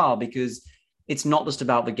say they are, because it's not just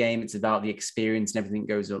about the game, it's about the experience and everything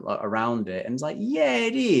goes around it. And it's like, yeah,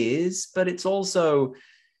 it is, but it's also,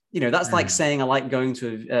 that's like saying I like going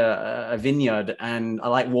to a vineyard and I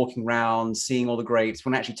like walking around, seeing all the grapes.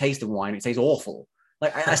 When I actually taste the wine, it tastes awful.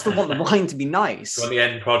 Like I still want the wine to be nice. On the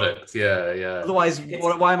end product, yeah. Otherwise,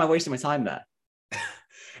 why am I wasting my time there?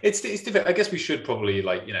 It's different. I guess we should probably,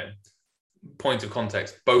 point of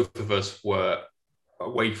context, both of us were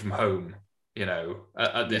away from home,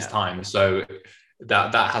 at this time. So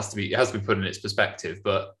that has to be put in its perspective.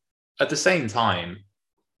 But at the same time,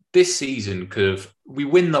 this season we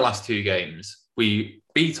win the last 2 games. We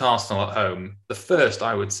beat Arsenal at home. The first,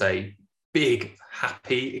 I would say, big,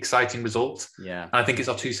 happy, exciting result. Yeah. And I think it's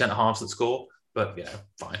our 2 centre halves that score, but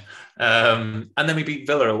fine. And then we beat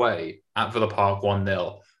Villa away at Villa Park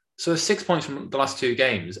 1-0. So 6 points from the last 2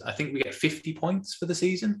 games. I think we get 50 points for the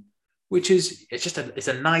season, which is it's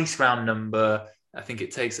a nice round number. I think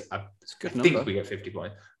it takes. I think we get 50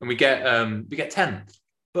 points, and we get 10th.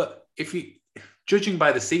 But if judging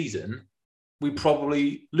by the season, we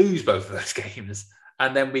probably lose both of those games,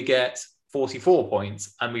 and then we get 44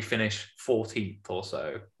 points and we finish 14th or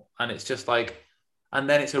so. And it's just like, and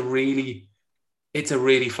then it's a really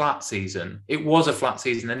flat season. It was a flat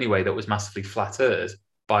season anyway that was massively flattered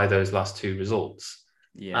by those last two results.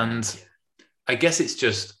 Yeah. And I guess it's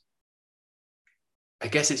just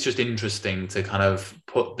interesting to kind of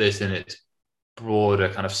put this in its broader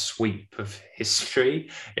kind of sweep of history,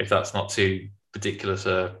 if that's not too ridiculous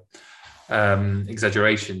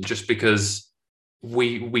exaggeration, just because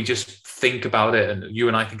we just think about it, and you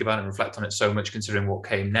and I think about it and reflect on it so much considering what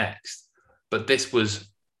came next. But this was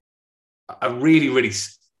a really, really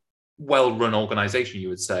well-run organization, you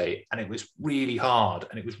would say, and it was really hard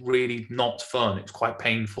and it was really not fun. It was quite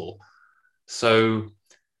painful. So,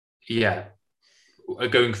 yeah,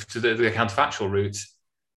 going to the counterfactual route,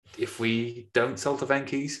 if we don't sell to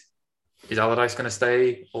Venky's, is Allardyce going to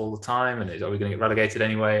stay all the time, and are we going to get relegated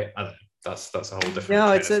anyway? I don't know. That's a whole different.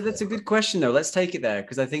 No, that's a good question though. Let's take it there,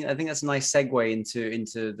 because I think that's a nice segue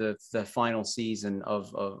into the final season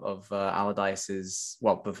of Allardyce's,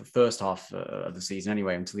 well, the first half of the season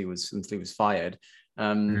anyway, until he was fired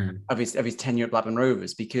of his tenure at Blackburn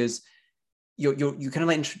Rovers, because you kind of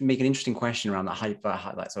like make an interesting question around that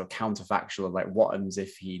like sort of counterfactual of like what happens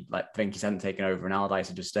if Venky's hadn't taken over and Allardyce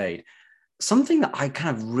had just stayed. Something that I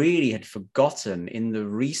kind of really had forgotten in the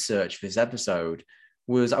research for this episode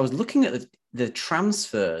was I was looking at the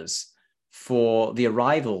transfers for the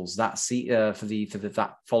arrivals that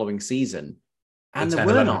that following season, and there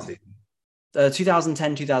were not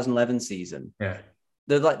 2010-2011 season. Yeah,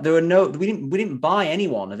 we didn't buy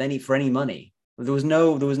anyone for any money. There was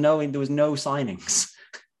no signings.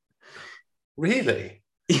 Really?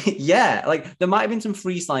 Yeah, like there might have been some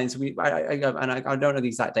free signs. I don't know the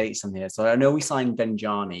exact dates on here, so I know we signed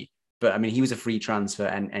Benjani, but I mean he was a free transfer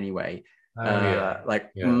anyway.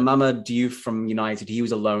 Mamadou Diouf from United, he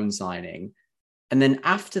was a loan signing. And then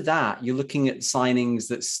after that, you're looking at signings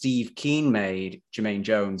that Steve Keane made, Jermaine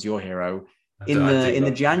Jones, your hero, in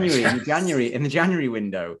the January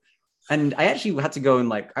window. And I actually had to go and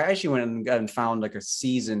went and found like a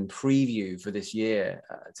season preview for this year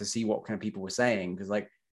to see what kind of people were saying, because like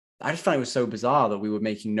I just found it was so bizarre that we were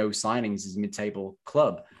making no signings as a mid-table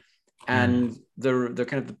club. And the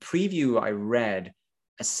kind of the preview I read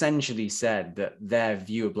essentially said that their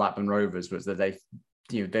view of Blackburn Rovers was that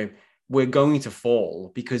we're going to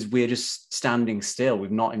fall because we're just standing still.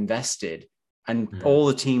 We've not invested, and all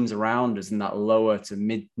the teams around us in that lower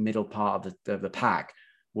to middle part of the pack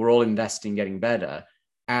were all investing, getting better.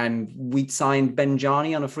 And we'd signed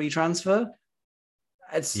Benjani on a free transfer.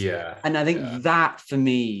 And I think that for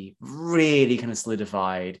me really kind of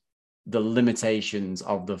solidified the limitations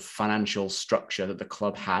of the financial structure that the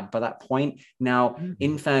club had by that point. Now,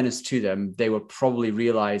 in fairness to them, they were probably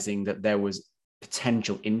realizing that there was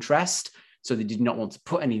potential interest, so they did not want to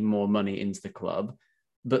put any more money into the club,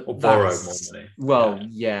 or borrow more money.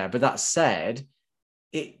 But that said,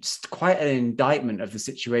 it's quite an indictment of the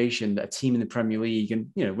situation that a team in the Premier League, and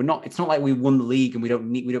it's not like we won the league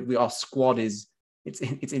and our squad is it's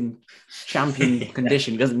in champion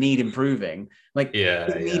condition. It doesn't need improving. It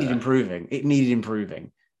needed improving,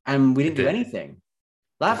 and we didn't do anything.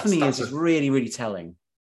 That for me is just really, really telling.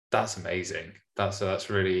 That's amazing. That's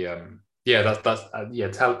really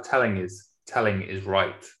telling is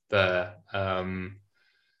right there.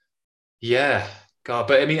 God,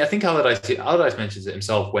 but I mean, I think Allardyce mentions it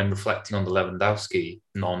himself when reflecting on the Lewandowski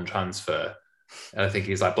non-transfer. And I think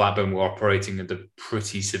he's like, Blackburn were operating under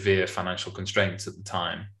pretty severe financial constraints at the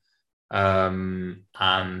time.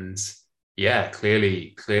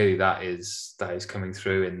 Clearly that is coming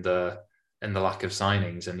through in the lack of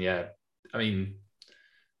signings. And I mean,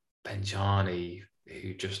 Benjani,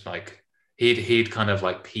 who just like he'd kind of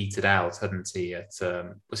like petered out, hadn't he?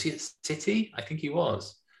 Was he at City? I think he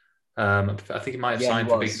was. I think he might have signed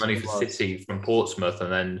for big money for City from Portsmouth, and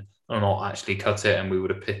then not actually cut it, and we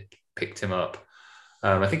would have picked him up.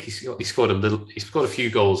 I think he scored a few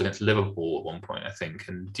goals against Liverpool at one point, I think,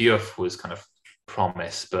 and Diouf was kind of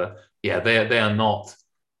promised, but they're not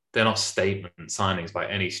statement signings by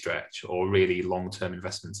any stretch, or really long-term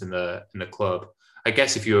investments in the club. I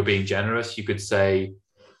guess if you were being generous, you could say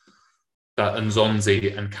that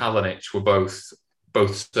Nzonzi and Kalinic were both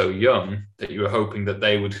so young that you were hoping that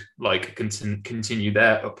they would like continue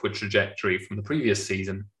their upward trajectory from the previous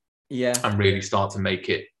season, and really start to make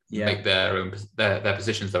their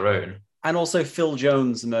positions their own. And also Phil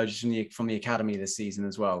Jones emerged from the academy this season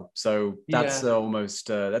as well, so that's almost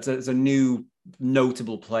that's a new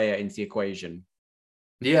notable player into the equation.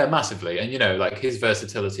 Yeah, massively. And like his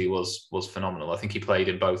versatility was phenomenal. I think he played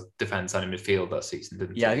in both defence and in midfield that season,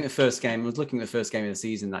 didn't Yeah, I he? think the first game, I was looking at the first game of the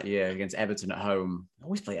season that year against Everton at home. I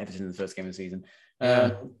always play Everton in the first game of the season.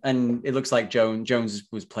 Yeah. And it looks like Jones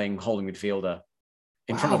was playing holding midfielder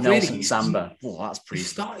in front Wow, of really? Nelson Samba. Oh, that's pretty.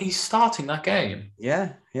 He's starting that game.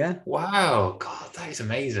 Yeah, yeah. Wow, God, that is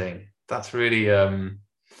amazing. That's really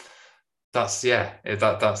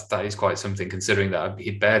that is quite something considering that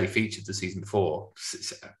he'd barely featured the season before.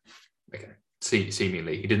 Okay,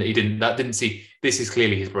 seemingly he didn't see. This is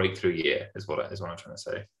clearly his breakthrough year, is what I'm trying to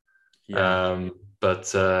say. Yeah.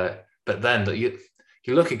 But then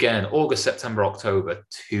you look again, August, September, October,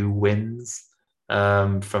 2 wins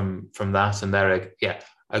from that, and they're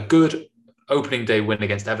a good opening day win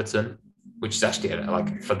against Everton, which is actually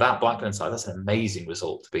like for that Blackburn side, that's an amazing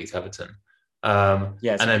result to beat Everton.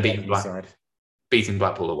 Yeah, And then beating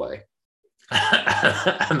Blackpool away.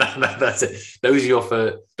 And that's it. Those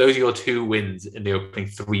are your 2 wins in the opening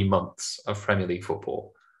 3 months of Premier League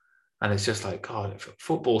football. And it's just like, God,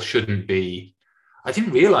 football shouldn't be. I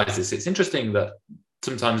didn't realize this. It's interesting that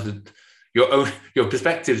sometimes your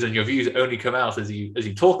perspectives and your views only come out as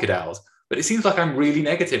you talk it out. But it seems like I'm really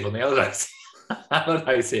negative on the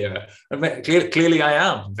Allardyce era. And clearly I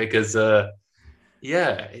am, because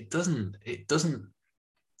it doesn't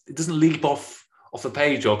leap off the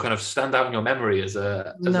page or kind of stand out in your memory as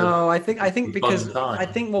a I think because I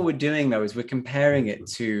think what we're doing though is we're comparing it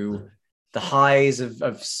to the highs of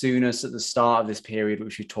Souness at the start of this period,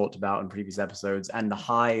 which we talked about in previous episodes, and the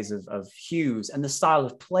highs of Hughes and the style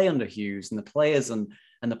of play under Hughes and the players and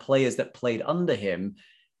the players that played under him.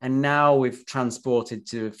 And now we've transported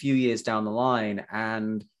to a few years down the line,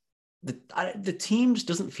 and the team just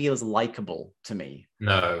doesn't feel as likable to me.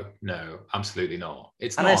 No, absolutely not.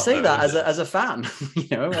 I say that as a fan.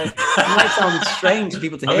 It might sound strange to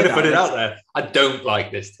people to hear. I'm going to put it out there. I don't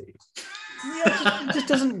like this team. It just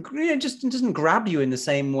doesn't grab you in the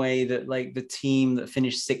same way that like the team that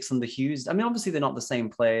finished 6th under Hughes. I mean, obviously they're not the same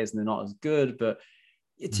players and they're not as good, but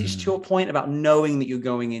it's just your point about knowing that you're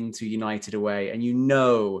going into United away and you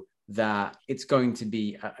know that it's going to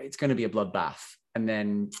be a bloodbath. And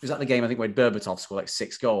then was that the game I think where Berbatov scored like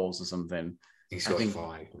 6 goals or something? He scored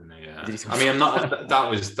 5. Yeah. I mean, I'm not. That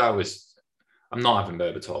was. I'm not having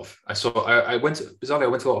Berbatov. I went to a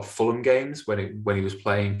lot of Fulham games when he was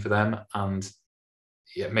playing for them, and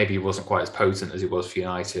maybe he wasn't quite as potent as he was for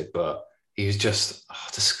United, but he was just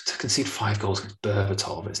to concede 5 goals against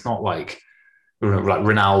Berbatov. It's not like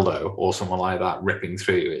Ronaldo or someone like that ripping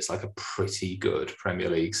through. It's like a pretty good Premier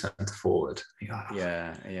League centre forward.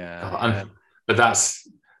 Yeah. But that's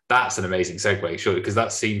an amazing segue, surely, because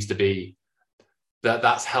that seems to be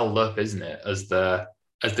that's held up, isn't it, as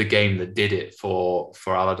the game that did it for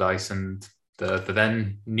Allardyce and the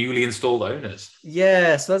then newly installed owners.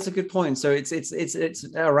 Yeah, so that's a good point. So it's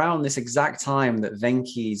around this exact time that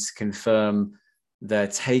Venky's confirm their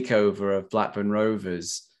takeover of Blackburn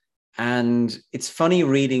Rovers. And it's funny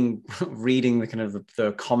reading the kind of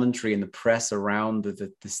the commentary in the press around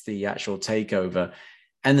the actual takeover.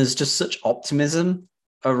 And there's just such optimism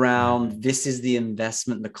around this is the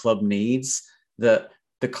investment the club needs, that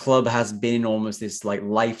the club has been in almost this like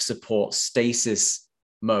life support stasis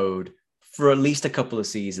mode for at least a couple of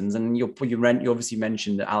seasons. And you obviously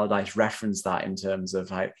mentioned that Allardyce referenced that in terms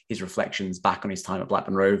of his reflections back on his time at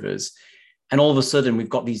Blackburn Rovers. And all of a sudden we've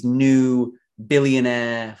got these new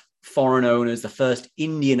billionaire foreign owners, the first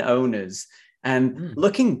Indian owners. And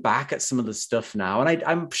looking back at some of the stuff now, and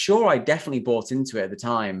I'm sure I definitely bought into it at the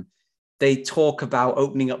time, they talk about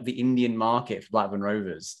opening up the Indian market for Blackburn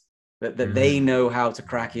Rovers, that they know how to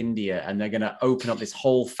crack India and they're going to open up this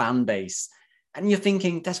whole fan base. And you're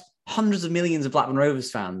thinking, that's hundreds of millions of Blackburn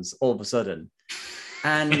Rovers fans all of a sudden.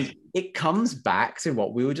 And it comes back to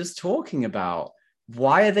what we were just talking about.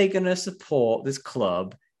 Why are they going to support this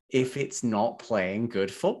club if it's not playing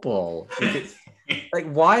good football? If it's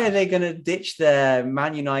like, why are they going to ditch their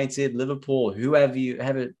Man United, Liverpool,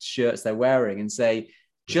 whoever shirts they're wearing and say,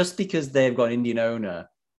 just because they've got an Indian owner?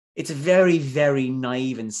 It's a very, very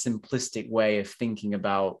naive and simplistic way of thinking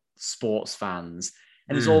about sports fans.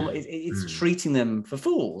 And it's treating them for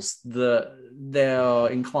fools, that they're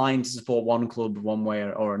inclined to support one club one way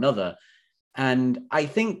or another. And I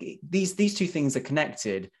think these 2 things are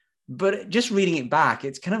connected. But just reading it back,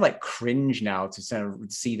 it's kind of like cringe now to sort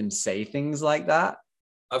of see them say things like that.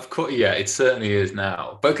 Of course, yeah, it certainly is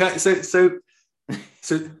now. But so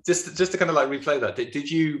just to kind of like replay that,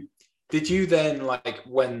 did you then, like,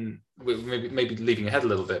 when maybe leaving ahead a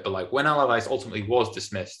little bit, but like when Allardyce ultimately was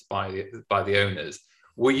dismissed by the owners,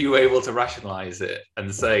 were you able to rationalize it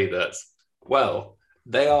and say that, well,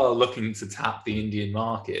 they are looking to tap the Indian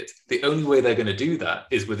market. The only way they're going to do that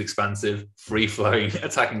is with expansive, free-flowing,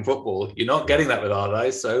 attacking football. You're not getting that with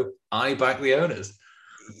Allardyce, so I back the owners.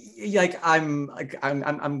 I'm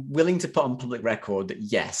willing to put on public record that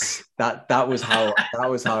yes, that was how I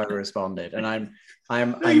responded, and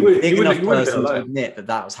I'm big enough person to admit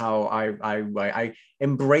that was how I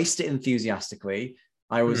embraced it enthusiastically.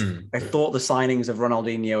 I thought the signings of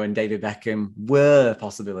Ronaldinho and David Beckham were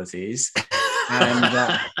possibilities,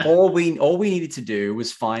 and all we needed to do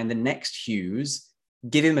was find the next Hughes,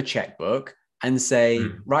 give him a checkbook, and say,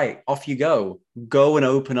 right, off you go and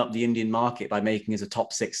open up the Indian market by making us a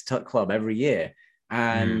top 6 club every year.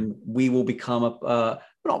 And we will become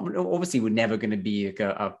obviously we're never going to be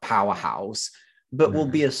a powerhouse, but we'll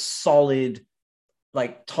be a solid,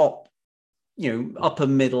 like top, upper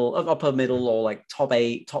middle or like top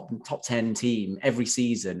 8, top 10 team every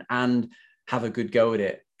season and have a good go at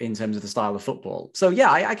it in terms of the style of football. So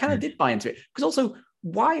yeah, I kind of did buy into it, because also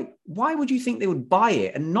why would you think they would buy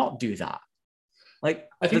it and not do that? Like,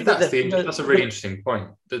 I think that's a really interesting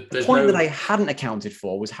point. The point that I hadn't accounted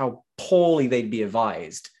for was how poorly they'd be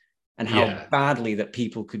advised and how badly that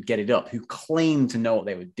people could get it up who claimed to know what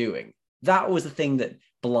they were doing. That was the thing that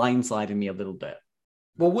blindsided me a little bit.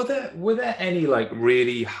 Well, were there any like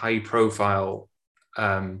really high profile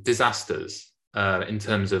disasters in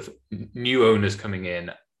terms of new owners coming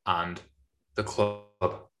in and the club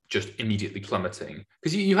just immediately plummeting?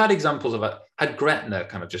 Because you had examples of it. Had Gretna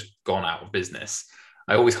kind of just gone out of business?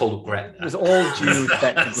 I always hold Gretna. It was all due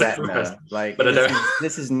respect to Gretna. Like, but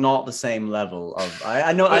this is not the same level of.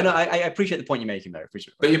 I know. I appreciate the point you're making there.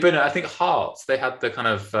 But I think Hearts, they had the kind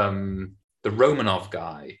of the Romanov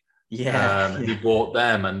guy. Who bought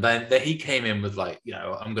them, and then he came in with like,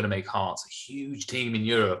 I'm going to make Hearts a huge team in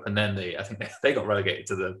Europe, and then I think they got relegated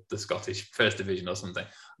to the Scottish First Division or something.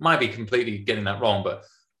 Might be completely getting that wrong, but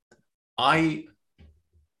I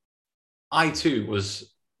too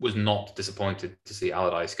was not disappointed to see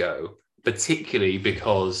Allardyce go, particularly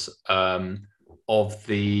because of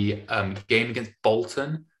the game against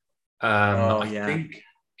Bolton. I think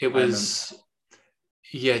it was.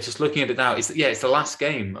 Yeah, just looking at it now, it's the last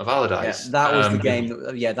game of Allardyce. Yeah, that was the game.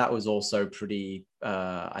 That was also pretty.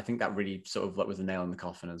 I think that really sort of was the nail in the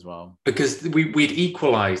coffin as well. Because we'd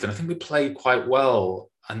equalised, and I think we played quite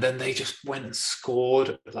well, and then they just went and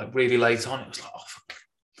scored like really late on. It was like,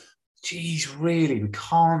 geez, really, we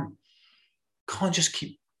can't just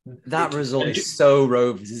keep. That result is so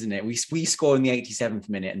Rovers, isn't it? We score in the 87th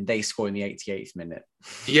minute, and they score in the 88th minute.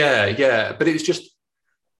 Yeah, but it was just.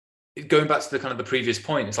 Going back to the kind of the previous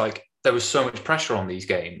point, it's like there was so much pressure on these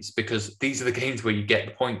games because these are the games where you get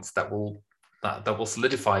the points that will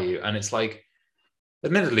solidify you. And it's like,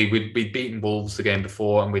 admittedly, we'd beaten Wolves the game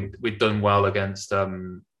before, and we'd done well against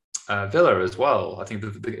Villa as well. I think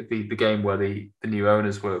the game where the new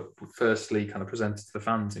owners were firstly kind of presented to the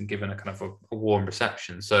fans and given a kind of a warm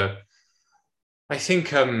reception. So I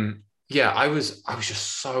think, I was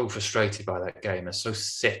just so frustrated by that game and so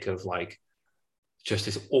sick of like. Just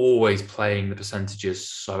is always playing the percentages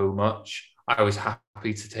so much. I was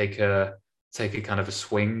happy to take a kind of a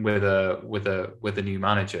swing with a new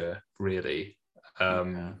manager, really.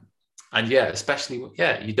 And especially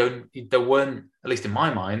there weren't, at least in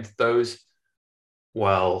my mind, those.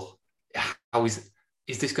 Well, how is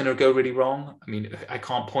this going to go really wrong? I mean, I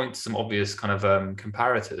can't point to some obvious kind of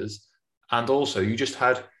comparators, and also you just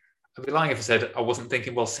had. I'd be lying if I said I wasn't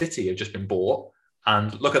thinking. Well, City have just been bought.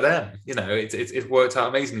 And look at them, it's worked out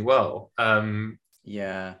amazingly well.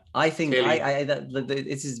 I think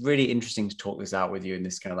this is really interesting to talk this out with you in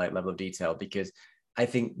this kind of like level of detail, because I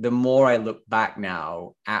think the more I look back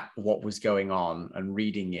now at what was going on and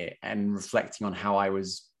reading it and reflecting on how I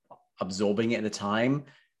was absorbing it at the time,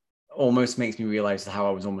 almost makes me realize how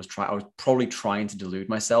I was probably trying to delude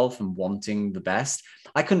myself and wanting the best.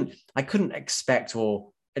 I couldn't expect,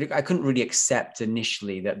 or I couldn't really accept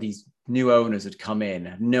initially that these new owners had come in,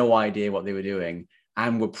 had no idea what they were doing,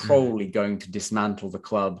 and were probably going to dismantle the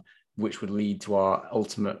club, which would lead to our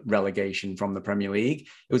ultimate relegation from the Premier League.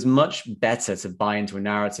 It was much better to buy into a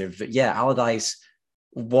narrative that, Allardyce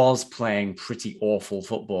was playing pretty awful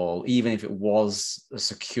football, even if it was a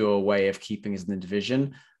secure way of keeping us in the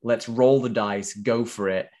division. Let's roll the dice, go for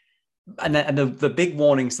it. And the big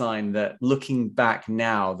warning sign that, looking back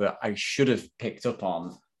now, that I should have picked up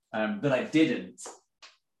on, that I didn't,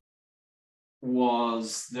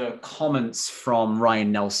 was the comments from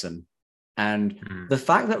Ryan Nelson. And the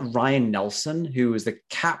fact that Ryan Nelson, who was the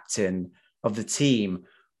captain of the team,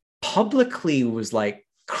 publicly was like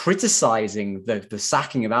criticizing the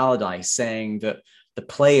sacking of Allardyce, saying that the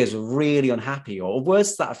players were really unhappy, or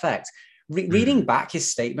words to that effect, reading back his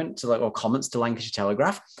statement to or comments to Lancashire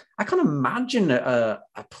Telegraph, I can't imagine a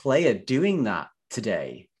player doing that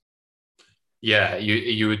today. Yeah,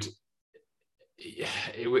 you would.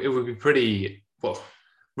 It would be pretty. Well,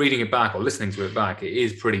 reading it back or listening to it back, it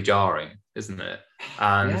is pretty jarring, isn't it?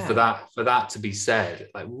 And for that to be said,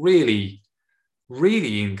 like really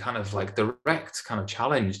in kind of like direct kind of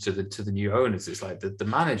challenge to the new owners, it's like the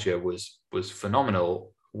manager was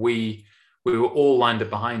phenomenal. We were all lined up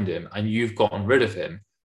behind him, and you've gotten rid of him.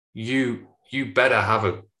 You better have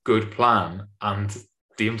a good plan. And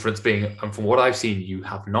the inference being, and from what I've seen, you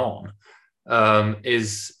have none.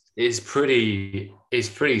 Is pretty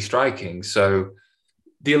striking. So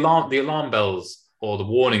the alarm bells or the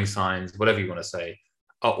warning signs, whatever you want to say,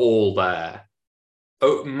 are all there,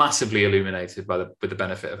 massively illuminated with the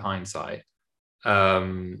benefit of hindsight.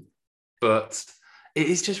 But it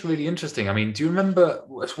is just really interesting. I mean, do you remember?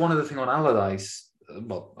 It's one other thing on Allardyce.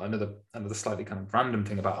 Well, another slightly kind of random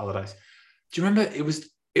thing about Allardyce. Do you remember?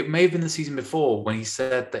 It may have been the season before when he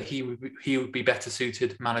said that he would be better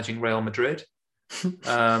suited managing Real Madrid.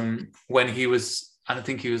 When he was, and I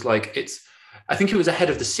think he was like, I think it was ahead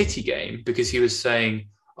of the City game, because he was saying,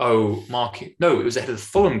 it was ahead of the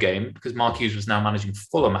Fulham game, because Mark Hughes was now managing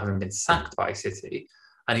Fulham, having been sacked by City.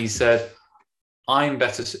 And he said, I'm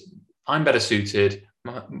better suited.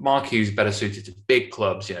 Mark Hughes better suited to big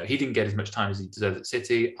clubs. You know, he didn't get as much time as he deserved at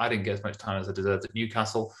City. I didn't get as much time as I deserved at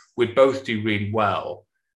Newcastle. We'd both do really well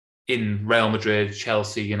in Real Madrid,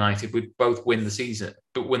 Chelsea, United. We'd both win the season,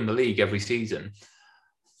 but win the league every season.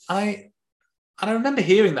 I remember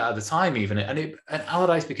hearing that at the time, even, and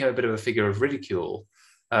Allardyce became a bit of a figure of ridicule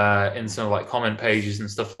in some like comment pages and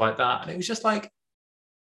stuff like that. And it was just like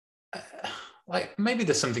maybe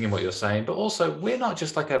there's something in what you're saying, but also we're not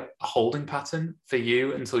just like a holding pattern for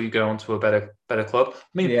you until you go on to a better club. I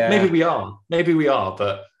mean, maybe we are,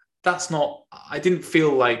 but that's not. I didn't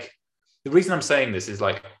feel like, the reason I'm saying this is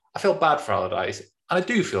like, I felt bad for Allardyce, and I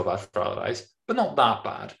do feel bad for Allardyce, but not that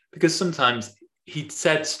bad, because sometimes he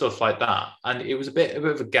said stuff like that, and it was a bit of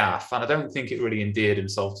a gaffe, and I don't think it really endeared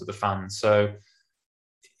himself to the fans. So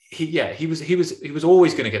he was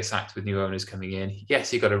always going to get sacked with new owners coming in.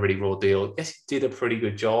 Yes, he got a really raw deal. Yes, he did a pretty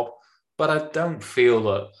good job, but I don't feel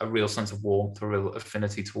a real sense of warmth or real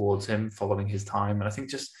affinity towards him following his time. And I think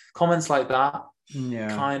just comments like that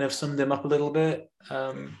kind of summed him up a little bit.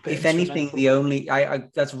 If anything,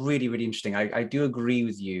 that's really, really interesting. I do agree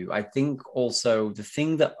with you. I think also the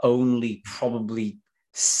thing that only probably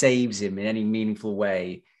saves him in any meaningful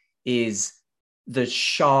way is the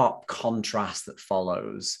sharp contrast that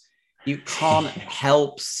follows. You can't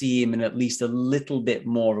help see him in at least a little bit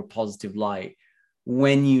more of a positive light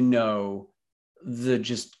when you know the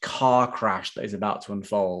just car crash that is about to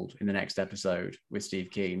unfold in the next episode with Steve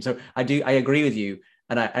Kean. So I agree with you.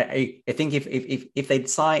 And I think if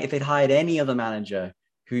they'd hired any other manager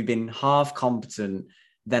who'd been half competent,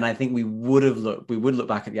 then I think we would look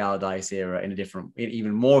back at the Allardyce era in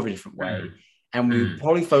even more of a different way. And we would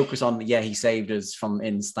probably focus on, he saved us from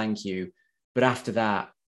Ince, thank you. But after that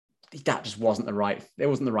just wasn't the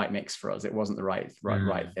right mix for us. It wasn't the right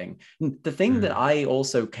thing. The thing that I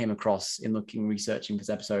also came across in researching this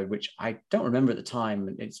episode, which I don't remember at the time,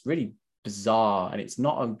 and it's really bizarre, and it's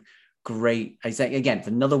not a great, I say again, it's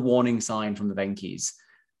another warning sign from the Venky's,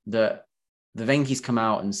 that the Venky's come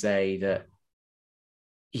out and say that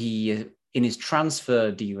he, in his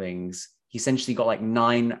transfer dealings, he essentially got like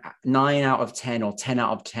 9 out of 10 or 10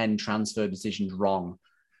 out of 10 transfer decisions wrong.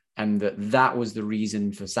 And that was the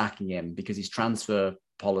reason for sacking him, because his transfer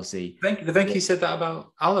policy. The Venky said that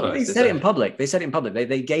about Allardyce. They said it in public.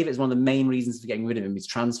 They gave it as one of the main reasons for getting rid of him. His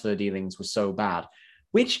transfer dealings were so bad,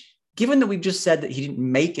 which, given that we've just said that he didn't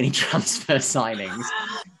make any transfer signings,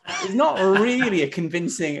 is not really a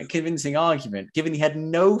convincing argument, given he had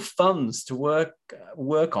no funds to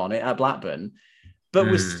work on it at Blackburn, but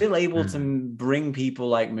was still able to bring people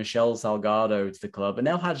like Michel Salgado to the club. And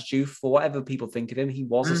El Hadj Diouf, for whatever people think of him, he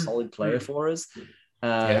was a solid player for us.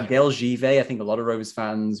 Gael Givet, I think a lot of Rovers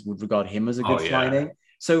fans would regard him as a good signing.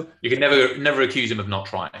 So you can never accuse him of not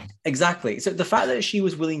trying. Exactly. So the fact that she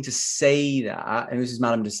was willing to say that, and this is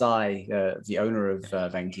Madame Desai, the owner of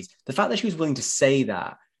Venky's, the fact that she was willing to say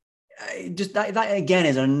that, just that again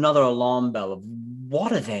is another alarm bell of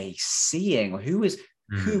what are they seeing? Who,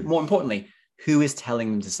 more importantly, who is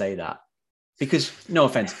telling them to say that? Because, no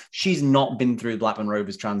offense, she's not been through Blackburn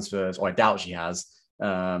Rovers transfers, or I doubt she has.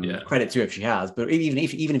 Credit to her if she has, but even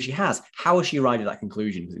if she has, how has she arrived at that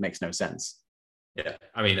conclusion? Because it makes no sense. Yeah,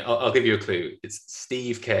 I mean, I'll give you a clue. It's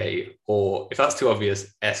Steve K, or if that's too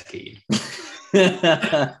obvious, S. Keane.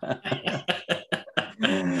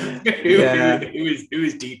 Who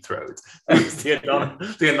is Deep Throat? Who's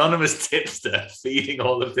the anonymous tipster feeding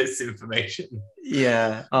all of this information?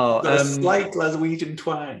 Yeah. Got a slight Glaswegian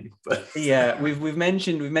twang. But yeah, we've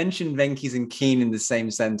mentioned Venky's and Keane in the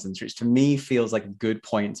same sentence, which to me feels like a good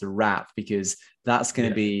point to wrap, because that's going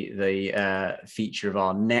to be the feature of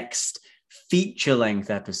our next feature-length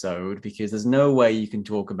episode, because there's no way you can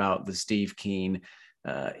talk about the Steve Keane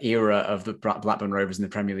era of the Blackburn Rovers in the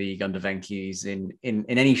Premier League under Venky's in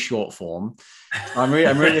any short form. I'm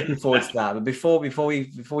really looking forward to that. But before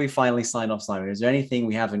we finally sign off, Simon, is there anything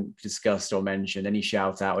we haven't discussed or mentioned? Any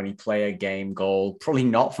shout out, any player, game, goal? Probably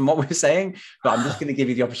not from what we're saying, but I'm just going to give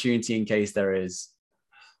you the opportunity in case there is.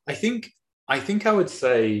 I think I would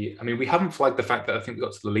say, I mean, we haven't flagged the fact that I think we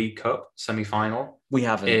got to the League Cup semi-final. We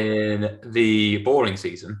haven't. In the boring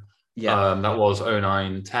season. Yeah. That was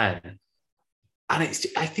 09-10. And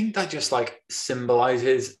I think that just like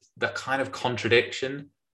symbolizes that kind of contradiction,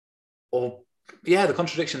 the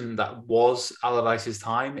contradiction that was Allardyce's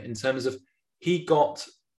time, in terms of he got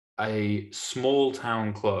a small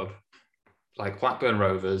town club like Blackburn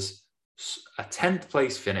Rovers, a 10th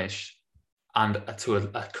place finish, and to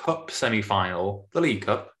a cup semi-final, the League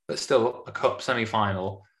Cup, but still a cup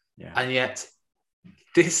semi-final. Yeah. And yet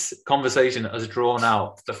this conversation has drawn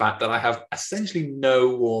out the fact that I have essentially no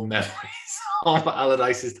warm memories of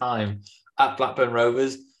Allardyce's time at Blackburn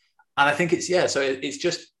Rovers. And I think it's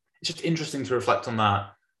just interesting to reflect on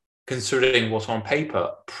that, considering what's on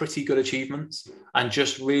paper, pretty good achievements, and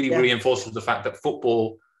just really reinforces the fact that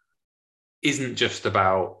football isn't just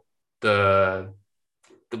about the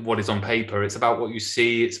what is on paper. It's about what you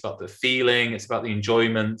see. It's about the feeling. It's about the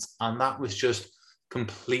enjoyment. And that was just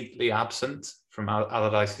completely absent from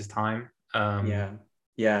Allardyce's time. I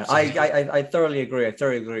thoroughly agree.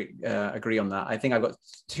 Agree on that. I think I've got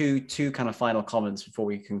two kind of final comments before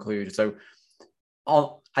we conclude. So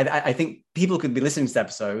I think people could be listening to this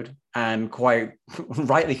episode and quite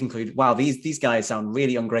rightly conclude, wow, these guys sound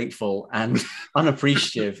really ungrateful and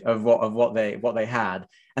unappreciative of what they had.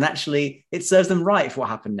 And actually, it serves them right for what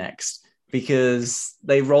happened next, because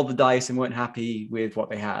they rolled the dice and weren't happy with what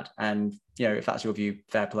they had. And if that's your view,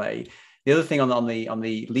 fair play. The other thing on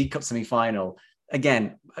the League Cup semi-final,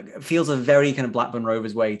 again, feels a very kind of Blackburn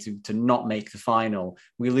Rovers way to not make the final.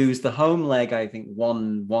 We lose the home leg, I think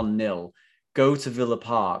 1-0, go to Villa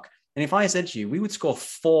Park. And if I said to you, we would score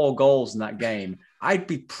 4 goals in that game, I'd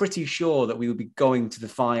be pretty sure that we would be going to the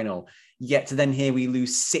final. Yet to then here we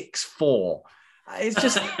lose 6-4. It's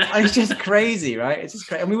just crazy, right? It's just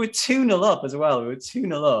crazy. And we were 2-0 up as well. We were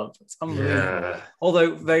 2-0 up. It's unbelievable. Yeah.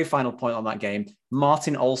 Although, very final point on that game,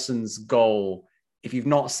 Martin Olsen's goal, if you've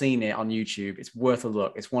not seen it on YouTube, it's worth a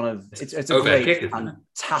look. It's a great,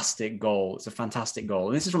 fantastic goal. It's a fantastic goal.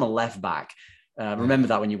 And this is from a left back. Remember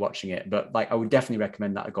that when you're watching it. But I would definitely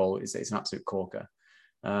recommend that goal. It's an absolute corker.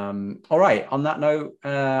 All right. On that note,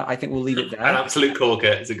 I think we'll leave it there. An absolute corker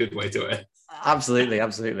is a good way to it. Absolutely.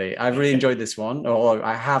 I've really enjoyed this one. Or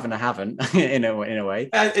I have and I haven't in a way.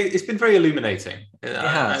 It's been very illuminating.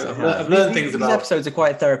 I've learned things about. These episodes are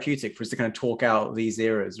quite therapeutic for us to kind of talk out these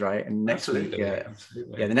eras, right? And next week,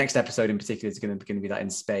 the next episode in particular is going to be that in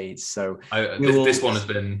spades. So this one has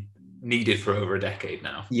been needed for over a decade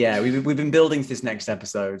now. Yeah, we've been building to this next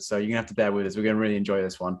episode, so you're gonna have to bear with us. We're gonna really enjoy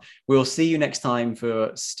this one. We'll see you next time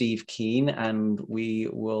for Steve Keane, and we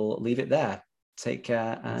will leave it there. Take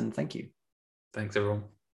care and thank you. Thanks, everyone.